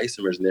an ice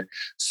immersion there.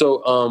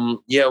 So,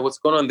 what's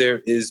going on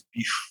there is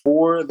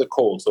before the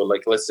cold. So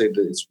like, let's say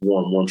that it's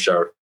warm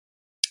shower.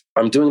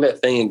 I'm doing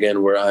that thing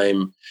again where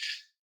I'm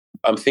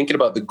thinking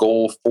about the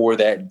goal for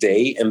that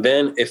day. And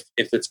then if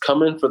it's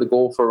coming for the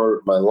goal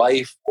for my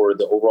life or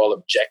the overall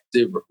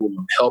objective or who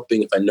I'm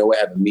helping, if I know I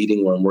have a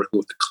meeting where I'm working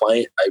with a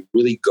client, I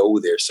really go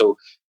there. So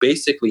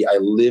basically I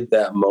live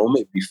that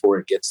moment before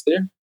it gets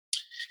there.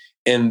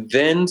 And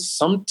then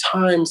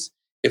sometimes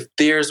if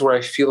there's where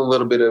I feel a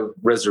little bit of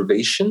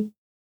reservation,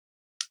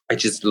 I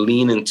just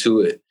lean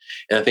into it.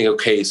 And I think,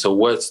 okay, so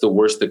what's the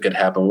worst that could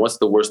happen? What's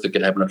the worst that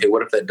could happen? Okay,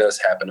 what if that does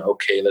happen?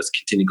 Okay, let's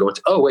continue going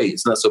to, oh, wait,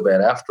 it's not so bad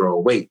after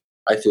all. Wait,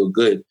 I feel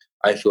good.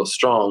 I feel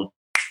strong.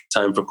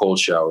 Time for cold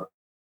shower.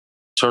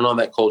 Turn on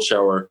that cold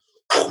shower,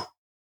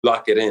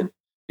 lock it in.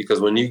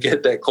 Because when you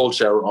get that cold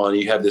shower on,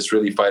 you have this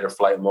really fight or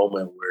flight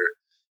moment where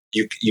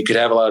you could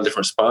have a lot of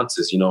different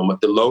responses. The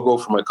logo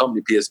for my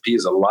company, PSP,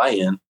 is a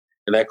lion.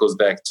 And that goes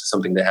back to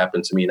something that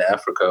happened to me in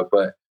Africa.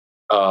 But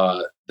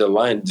the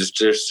lion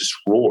just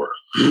roar.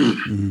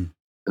 Mm-hmm.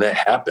 And that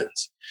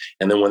happens.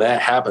 And then when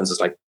that happens, it's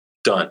like,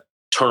 done.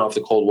 Turn off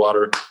the cold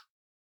water,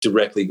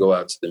 directly go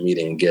out to the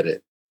meeting and get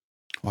it.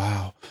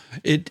 Wow.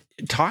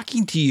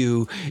 Talking to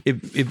you,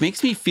 it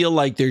makes me feel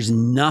like there's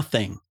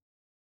nothing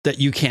that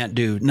you can't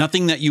do,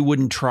 nothing that you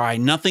wouldn't try,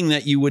 nothing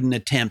that you wouldn't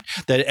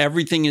attempt, that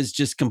everything is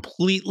just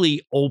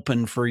completely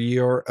open for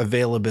your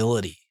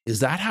availability. Is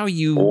that how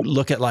you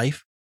look at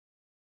life?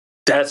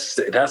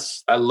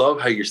 I love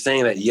how you're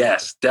saying that.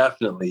 Yes,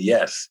 definitely.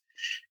 Yes.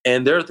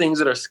 And there are things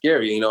that are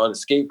scary, on a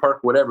skate park,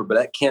 whatever, but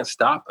that can't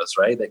stop us,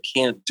 right? That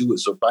can't do it.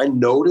 So if I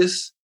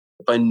notice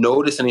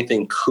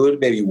anything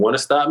could maybe want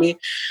to stop me,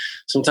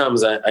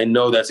 sometimes I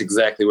know that's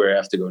exactly where I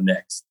have to go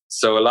next.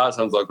 So a lot of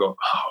times I'll go,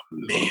 oh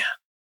man,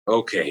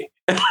 okay.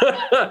 And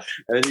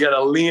then you got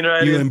to lean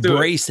right into it. You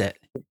embrace it.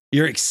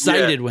 You're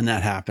excited when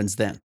that happens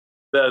then.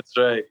 That's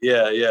right.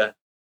 Yeah.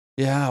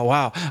 Yeah.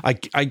 Wow.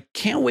 I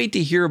can't wait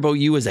to hear about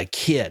you as a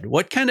kid.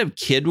 What kind of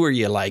kid were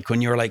you like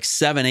when you were like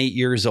 7, 8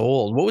 years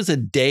old? What was a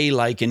day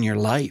like in your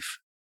life?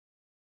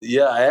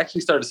 Yeah. I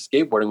actually started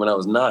skateboarding when I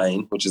was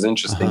 9, which is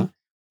interesting. Uh-huh.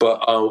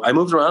 But I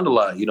moved around a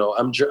lot.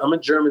 I'm a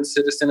German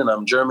citizen and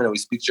I'm German and we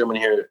speak German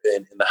here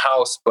in the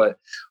house. But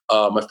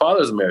my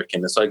father's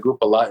American. And so I grew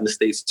up a lot in the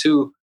States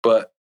too.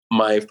 But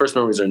my first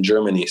memories are in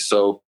Germany.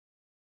 So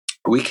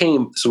we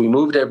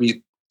moved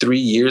every 3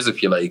 years,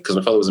 if you like, because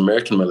my father was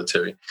American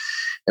military.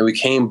 And we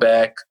came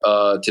back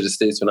to the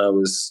States when I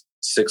was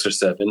 6 or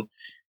 7.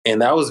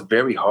 And that was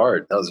very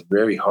hard. That was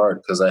very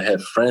hard because I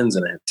had friends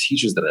and I had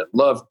teachers that I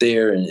loved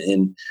there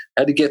and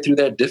I had to get through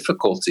that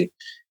difficulty.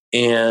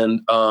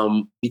 And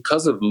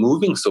because of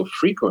moving so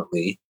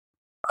frequently,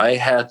 I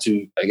had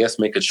to, I guess,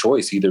 make a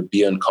choice, either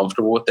be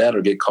uncomfortable with that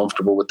or get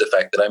comfortable with the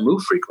fact that I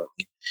move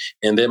frequently.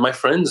 And then my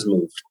friends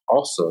moved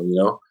also,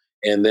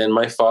 and then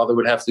my father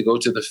would have to go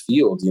to the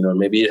field,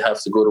 maybe he'd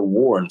have to go to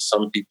war. And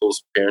some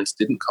people's parents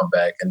didn't come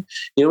back. And,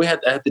 I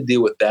had to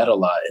deal with that a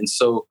lot. And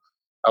so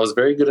I was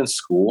very good in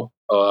school.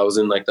 I was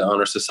in like the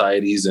honor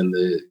societies and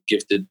the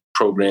gifted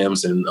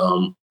programs. And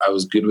I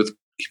was good with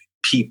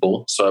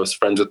people. So I was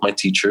friends with my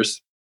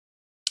teachers.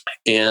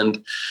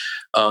 And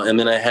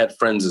then I had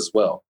friends as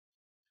well.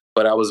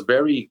 But I was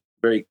very,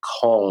 very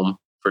calm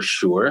for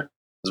sure. I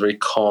was very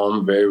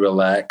calm, very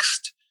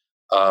relaxed.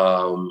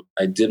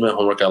 I did my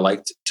homework. I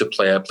liked to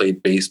play. I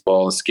played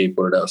baseball and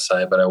skateboarded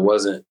outside, but I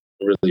wasn't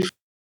really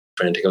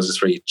frantic. I was just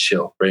very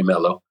chill, very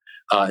mellow.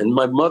 And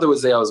my mother would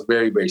say I was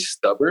very, very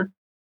stubborn.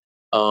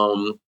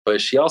 But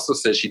she also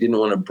said she didn't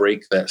want to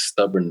break that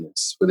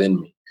stubbornness within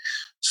me.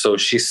 So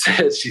she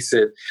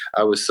said,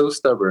 I was so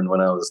stubborn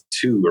when I was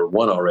 2 or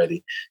 1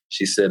 already.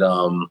 She said,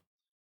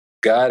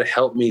 God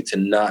help me to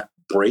not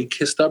break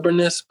his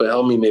stubbornness, but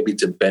help me maybe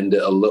to bend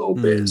it a little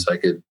bit so I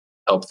could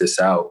help this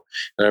out.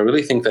 And I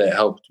really think that it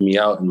helped me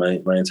out in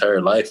my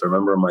entire life. I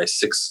remember I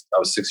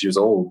was 6 years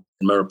old.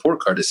 In my report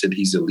card, it said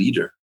he's a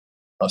leader.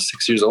 I was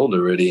 6 years old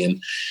already.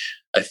 And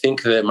I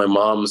think that my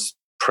mom's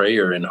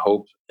prayer and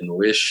hope and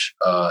wish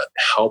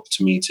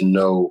helped me to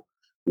know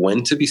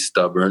when to be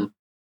stubborn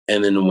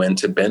and then when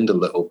to bend a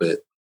little bit.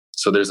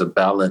 So there's a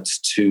balance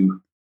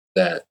to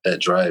that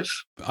drive.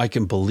 I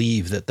can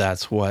believe that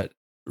that's what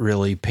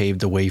really paved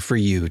the way for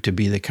you to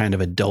be the kind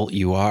of adult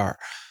you are.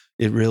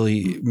 It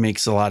really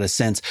makes a lot of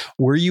sense.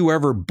 Were you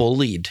ever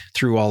bullied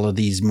through all of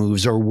these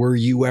moves, or were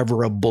you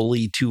ever a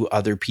bully to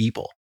other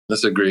people?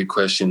 That's a great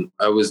question.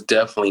 I was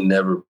definitely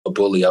never a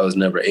bully. I was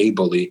never a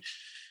bully.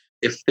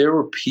 If there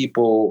were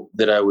people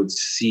that I would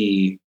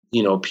see,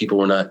 people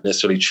were not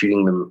necessarily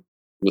treating them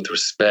with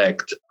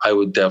respect, I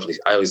would definitely,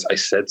 I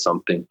said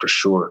something for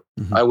sure.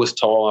 Mm-hmm. I was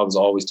tall. I was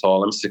always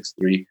tall. I'm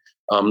 6'3".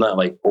 I'm not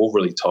like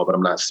overly tall, but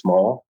I'm not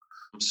small.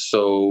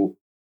 So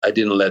I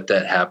didn't let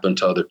that happen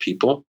to other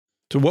people.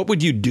 So what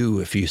would you do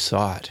if you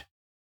saw it?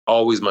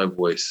 Always my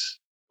voice,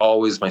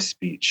 always my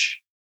speech.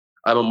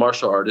 I'm a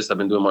martial artist. I've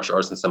been doing martial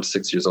arts since I'm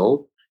 6 years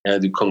old, and I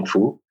do Kung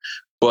Fu.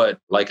 But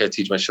like I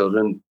teach my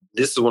children,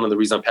 this is one of the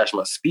reasons I'm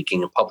passionate about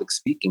speaking and public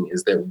speaking,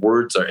 is that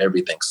words are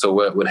everything. So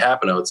what would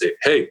happen, I would say,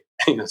 hey,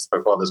 that's my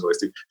father's voice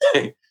too.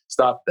 Hey,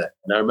 stop that.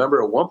 And I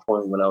remember at one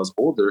point when I was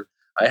older,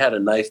 I had a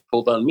knife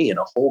pulled on me and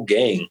a whole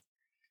gang.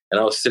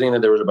 And I was sitting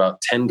there was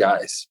about 10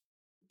 guys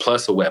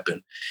plus a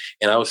weapon.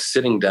 And I was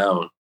sitting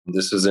down.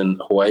 This was in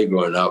Hawaii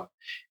growing up.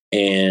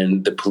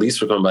 And the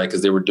police were coming by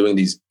because they were doing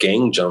these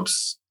gang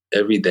jumps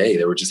every day.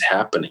 They were just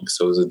happening.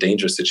 So it was a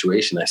dangerous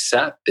situation. I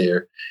sat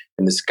there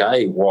and this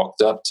guy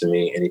walked up to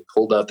me and he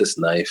pulled out this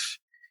knife,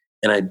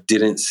 and I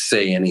didn't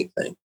say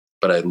anything,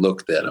 but I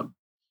looked at him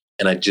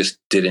and I just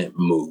didn't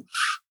move.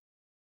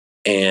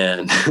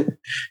 And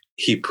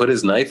he put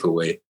his knife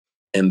away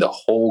and the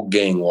whole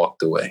gang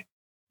walked away.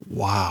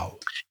 Wow.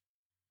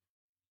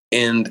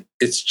 And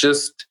it's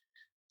just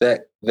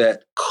that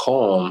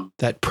calm,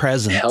 that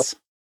presence.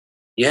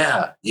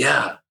 Yeah.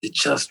 It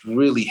just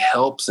really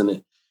helps. And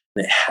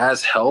it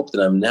has helped.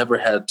 And I've never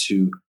had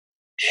to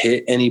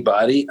hit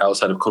anybody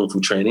outside of Kung Fu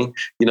training.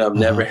 I've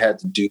never had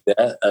to do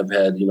that. I've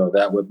had,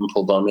 that weapon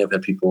pulled on me. I've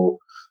had people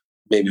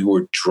maybe who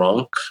were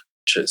drunk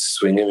just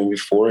swing at me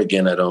before.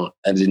 Again, I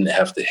didn't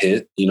have to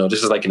hit,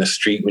 just as like in a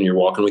street when you're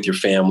walking with your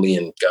family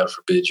and God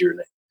forbid you're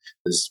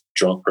this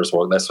drunk person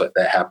walking. That's what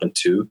that happened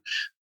too.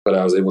 But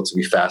I was able to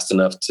be fast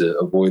enough to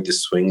avoid the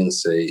swing and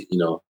say,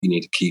 you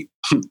need to keep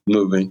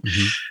moving,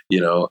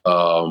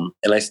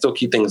 and I still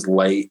keep things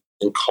light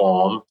and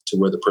calm to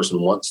where the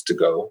person wants to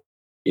go.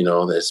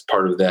 That's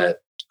part of that,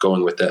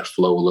 going with that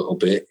flow a little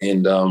bit.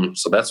 And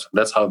so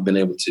that's how I've been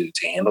able to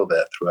handle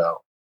that throughout.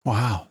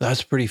 Wow,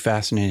 that's pretty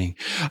fascinating.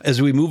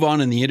 As we move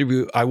on in the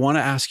interview, I want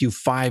to ask you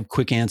 5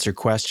 quick answer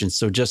questions.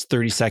 So just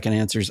 30-second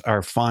answers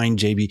are fine,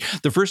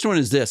 JB. The first one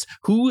is this: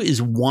 who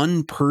is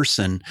one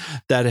person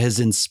that has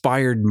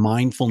inspired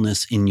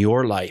mindfulness in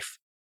your life?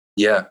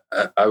 Yeah,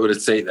 I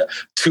would say that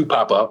 2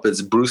 pop up.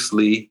 It's Bruce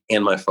Lee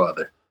and my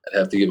father. I'd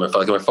have to give my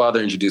father. My father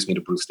introduced me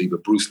to Bruce Lee,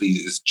 but Bruce Lee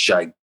is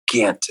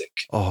gigantic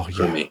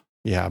for me.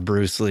 Yeah,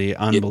 Bruce Lee,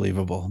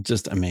 unbelievable. Yeah.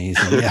 Just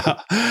amazing.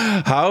 Yeah.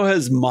 How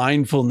has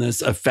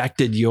mindfulness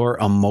affected your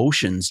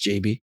emotions,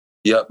 JB?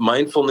 Yeah,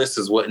 mindfulness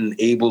is what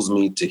enables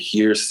me to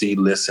hear, see,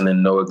 listen,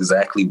 and know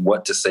exactly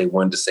what to say,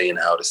 when to say, and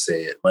how to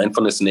say it.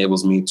 Mindfulness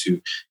enables me to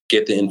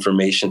get the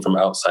information from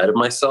outside of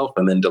myself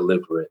and then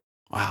deliver it.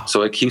 Wow.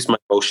 So it keeps my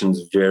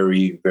emotions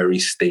very, very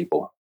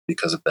stable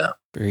because of that.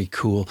 Very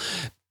cool.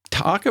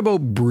 Talk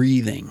about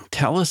breathing.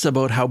 Tell us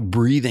about how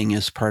breathing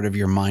is part of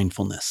your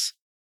mindfulness.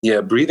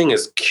 Yeah, breathing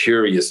is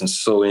curious and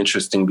so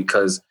interesting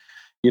because,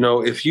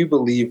 if you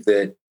believe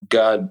that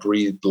God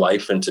breathed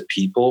life into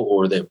people,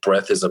 or that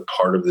breath is a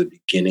part of the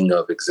beginning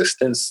of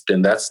existence,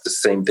 then that's the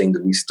same thing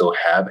that we still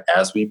have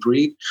as we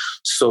breathe.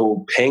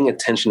 So paying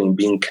attention and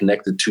being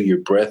connected to your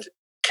breath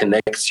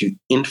connects you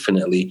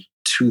infinitely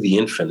to the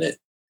infinite.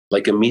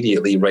 Like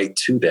immediately right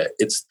to that.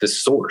 It's the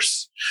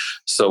source.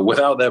 So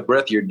without that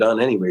breath, you're done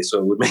anyway. So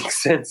it would make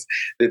sense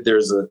that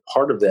there's a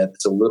part of that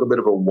that's a little bit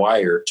of a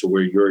wire to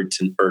where your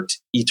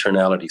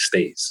eternality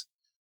stays.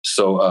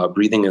 So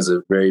breathing is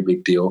a very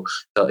big deal.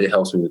 It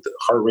helps me with the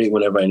heart rate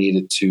whenever I need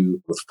it to,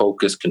 with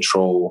focus,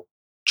 control,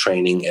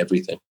 training,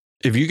 everything.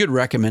 If you could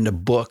recommend a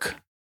book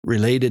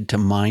related to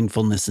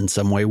mindfulness in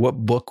some way,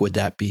 what book would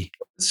that be?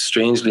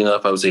 Strangely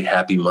enough, I would say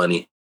Happy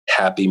Money.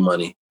 Happy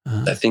Money.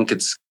 I think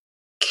it's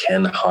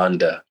Ken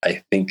Honda.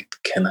 I think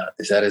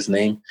is that his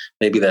name?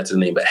 Maybe that's his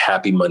name, but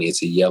Happy Money.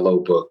 It's a yellow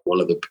book,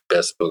 one of the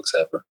best books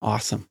ever.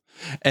 Awesome.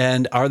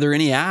 And are there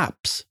any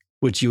apps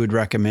which you would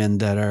recommend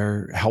that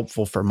are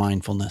helpful for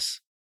mindfulness?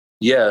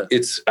 Yeah,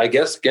 I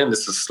guess, again,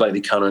 this is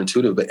slightly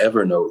counterintuitive, but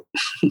Evernote.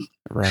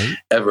 Right.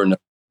 Evernote.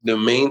 The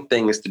main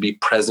thing is to be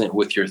present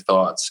with your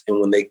thoughts.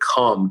 And when they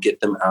come, get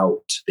them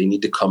out. They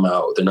need to come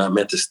out. They're not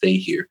meant to stay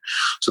here.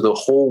 So the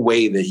whole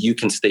way that you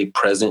can stay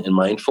present and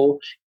mindful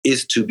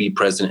is to be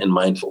present and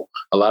mindful.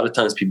 A lot of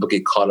times people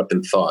get caught up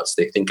in thoughts.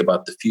 They think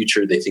about the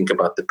future. They think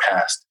about the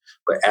past.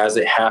 But as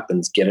it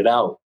happens, get it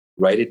out.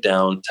 write it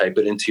down, type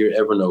it into your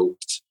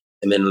Evernote,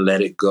 and then let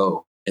it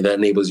go. And that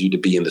enables you to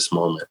be in this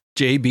moment.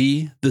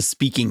 JB, the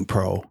speaking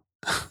pro.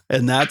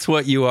 And that's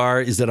what you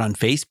are. Is it on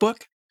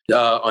Facebook?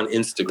 On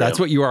Instagram. That's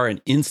what you are on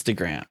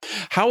Instagram.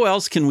 How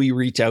else can we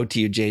reach out to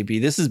you, JB?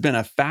 This has been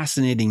a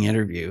fascinating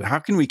interview. How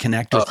can we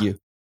connect with you?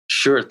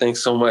 Sure.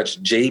 Thanks so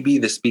much.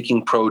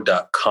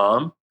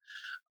 jbthespeakingpro.com,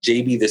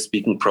 JB the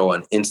Speaking Pro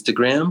on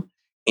Instagram.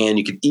 And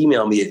you can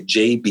email me at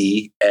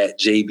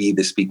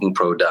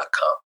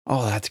jb@jbthespeakingpro.com.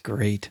 Oh, that's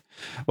great.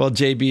 Well,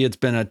 JB, it's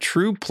been a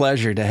true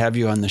pleasure to have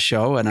you on the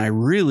show. And I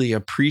really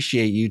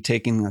appreciate you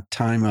taking the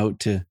time out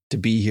to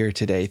be here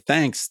today.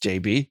 Thanks,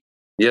 JB.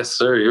 Yes,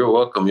 sir. You're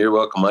welcome. You're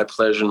welcome. My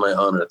pleasure and my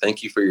honor.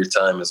 Thank you for your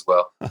time as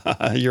well.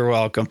 You're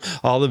welcome.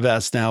 All the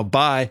best now.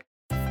 Bye.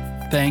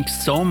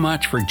 Thanks so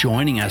much for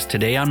joining us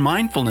today on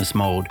Mindfulness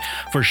Mode.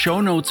 For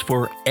show notes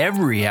for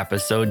every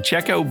episode,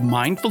 check out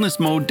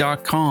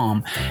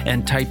mindfulnessmode.com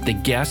and type the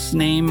guest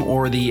name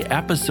or the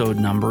episode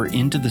number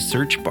into the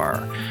search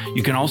bar.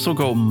 You can also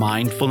go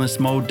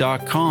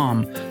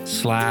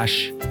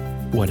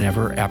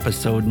mindfulnessmode.com/whatever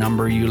episode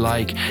number you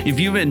like. If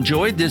you've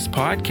enjoyed this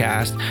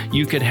podcast,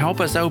 you could help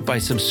us out by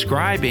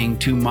subscribing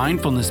to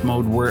Mindfulness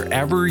Mode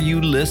wherever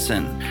you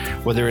listen,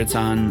 whether it's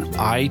on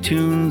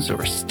iTunes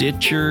or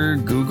Stitcher,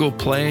 Google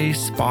Play,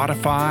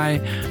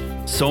 Spotify,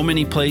 so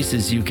many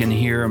places you can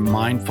hear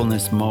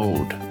Mindfulness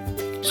Mode.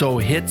 So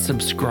hit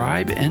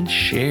subscribe and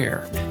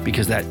share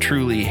because that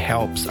truly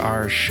helps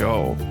our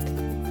show.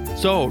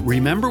 So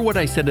remember what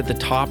I said at the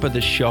top of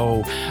the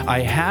show.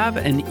 I have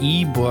an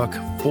ebook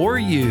for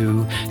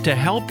you to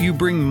help you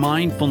bring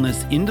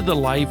mindfulness into the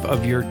life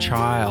of your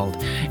child.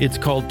 It's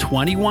called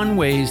 21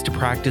 Ways to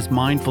Practice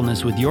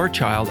Mindfulness with Your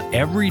Child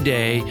Every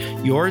Day.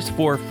 Yours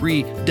for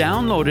free.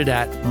 Download it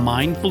at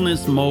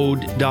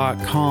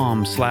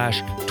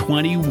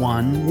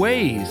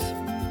mindfulnessmode.com/21ways.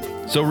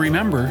 So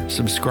remember,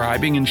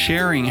 subscribing and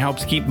sharing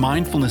helps keep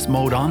Mindfulness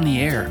Mode on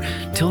the air.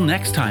 Till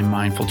next time,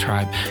 Mindful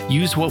Tribe,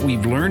 use what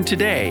we've learned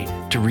today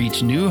to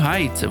reach new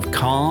heights of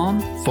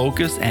calm,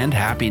 focus, and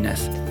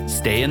happiness.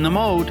 Stay in the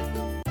mode.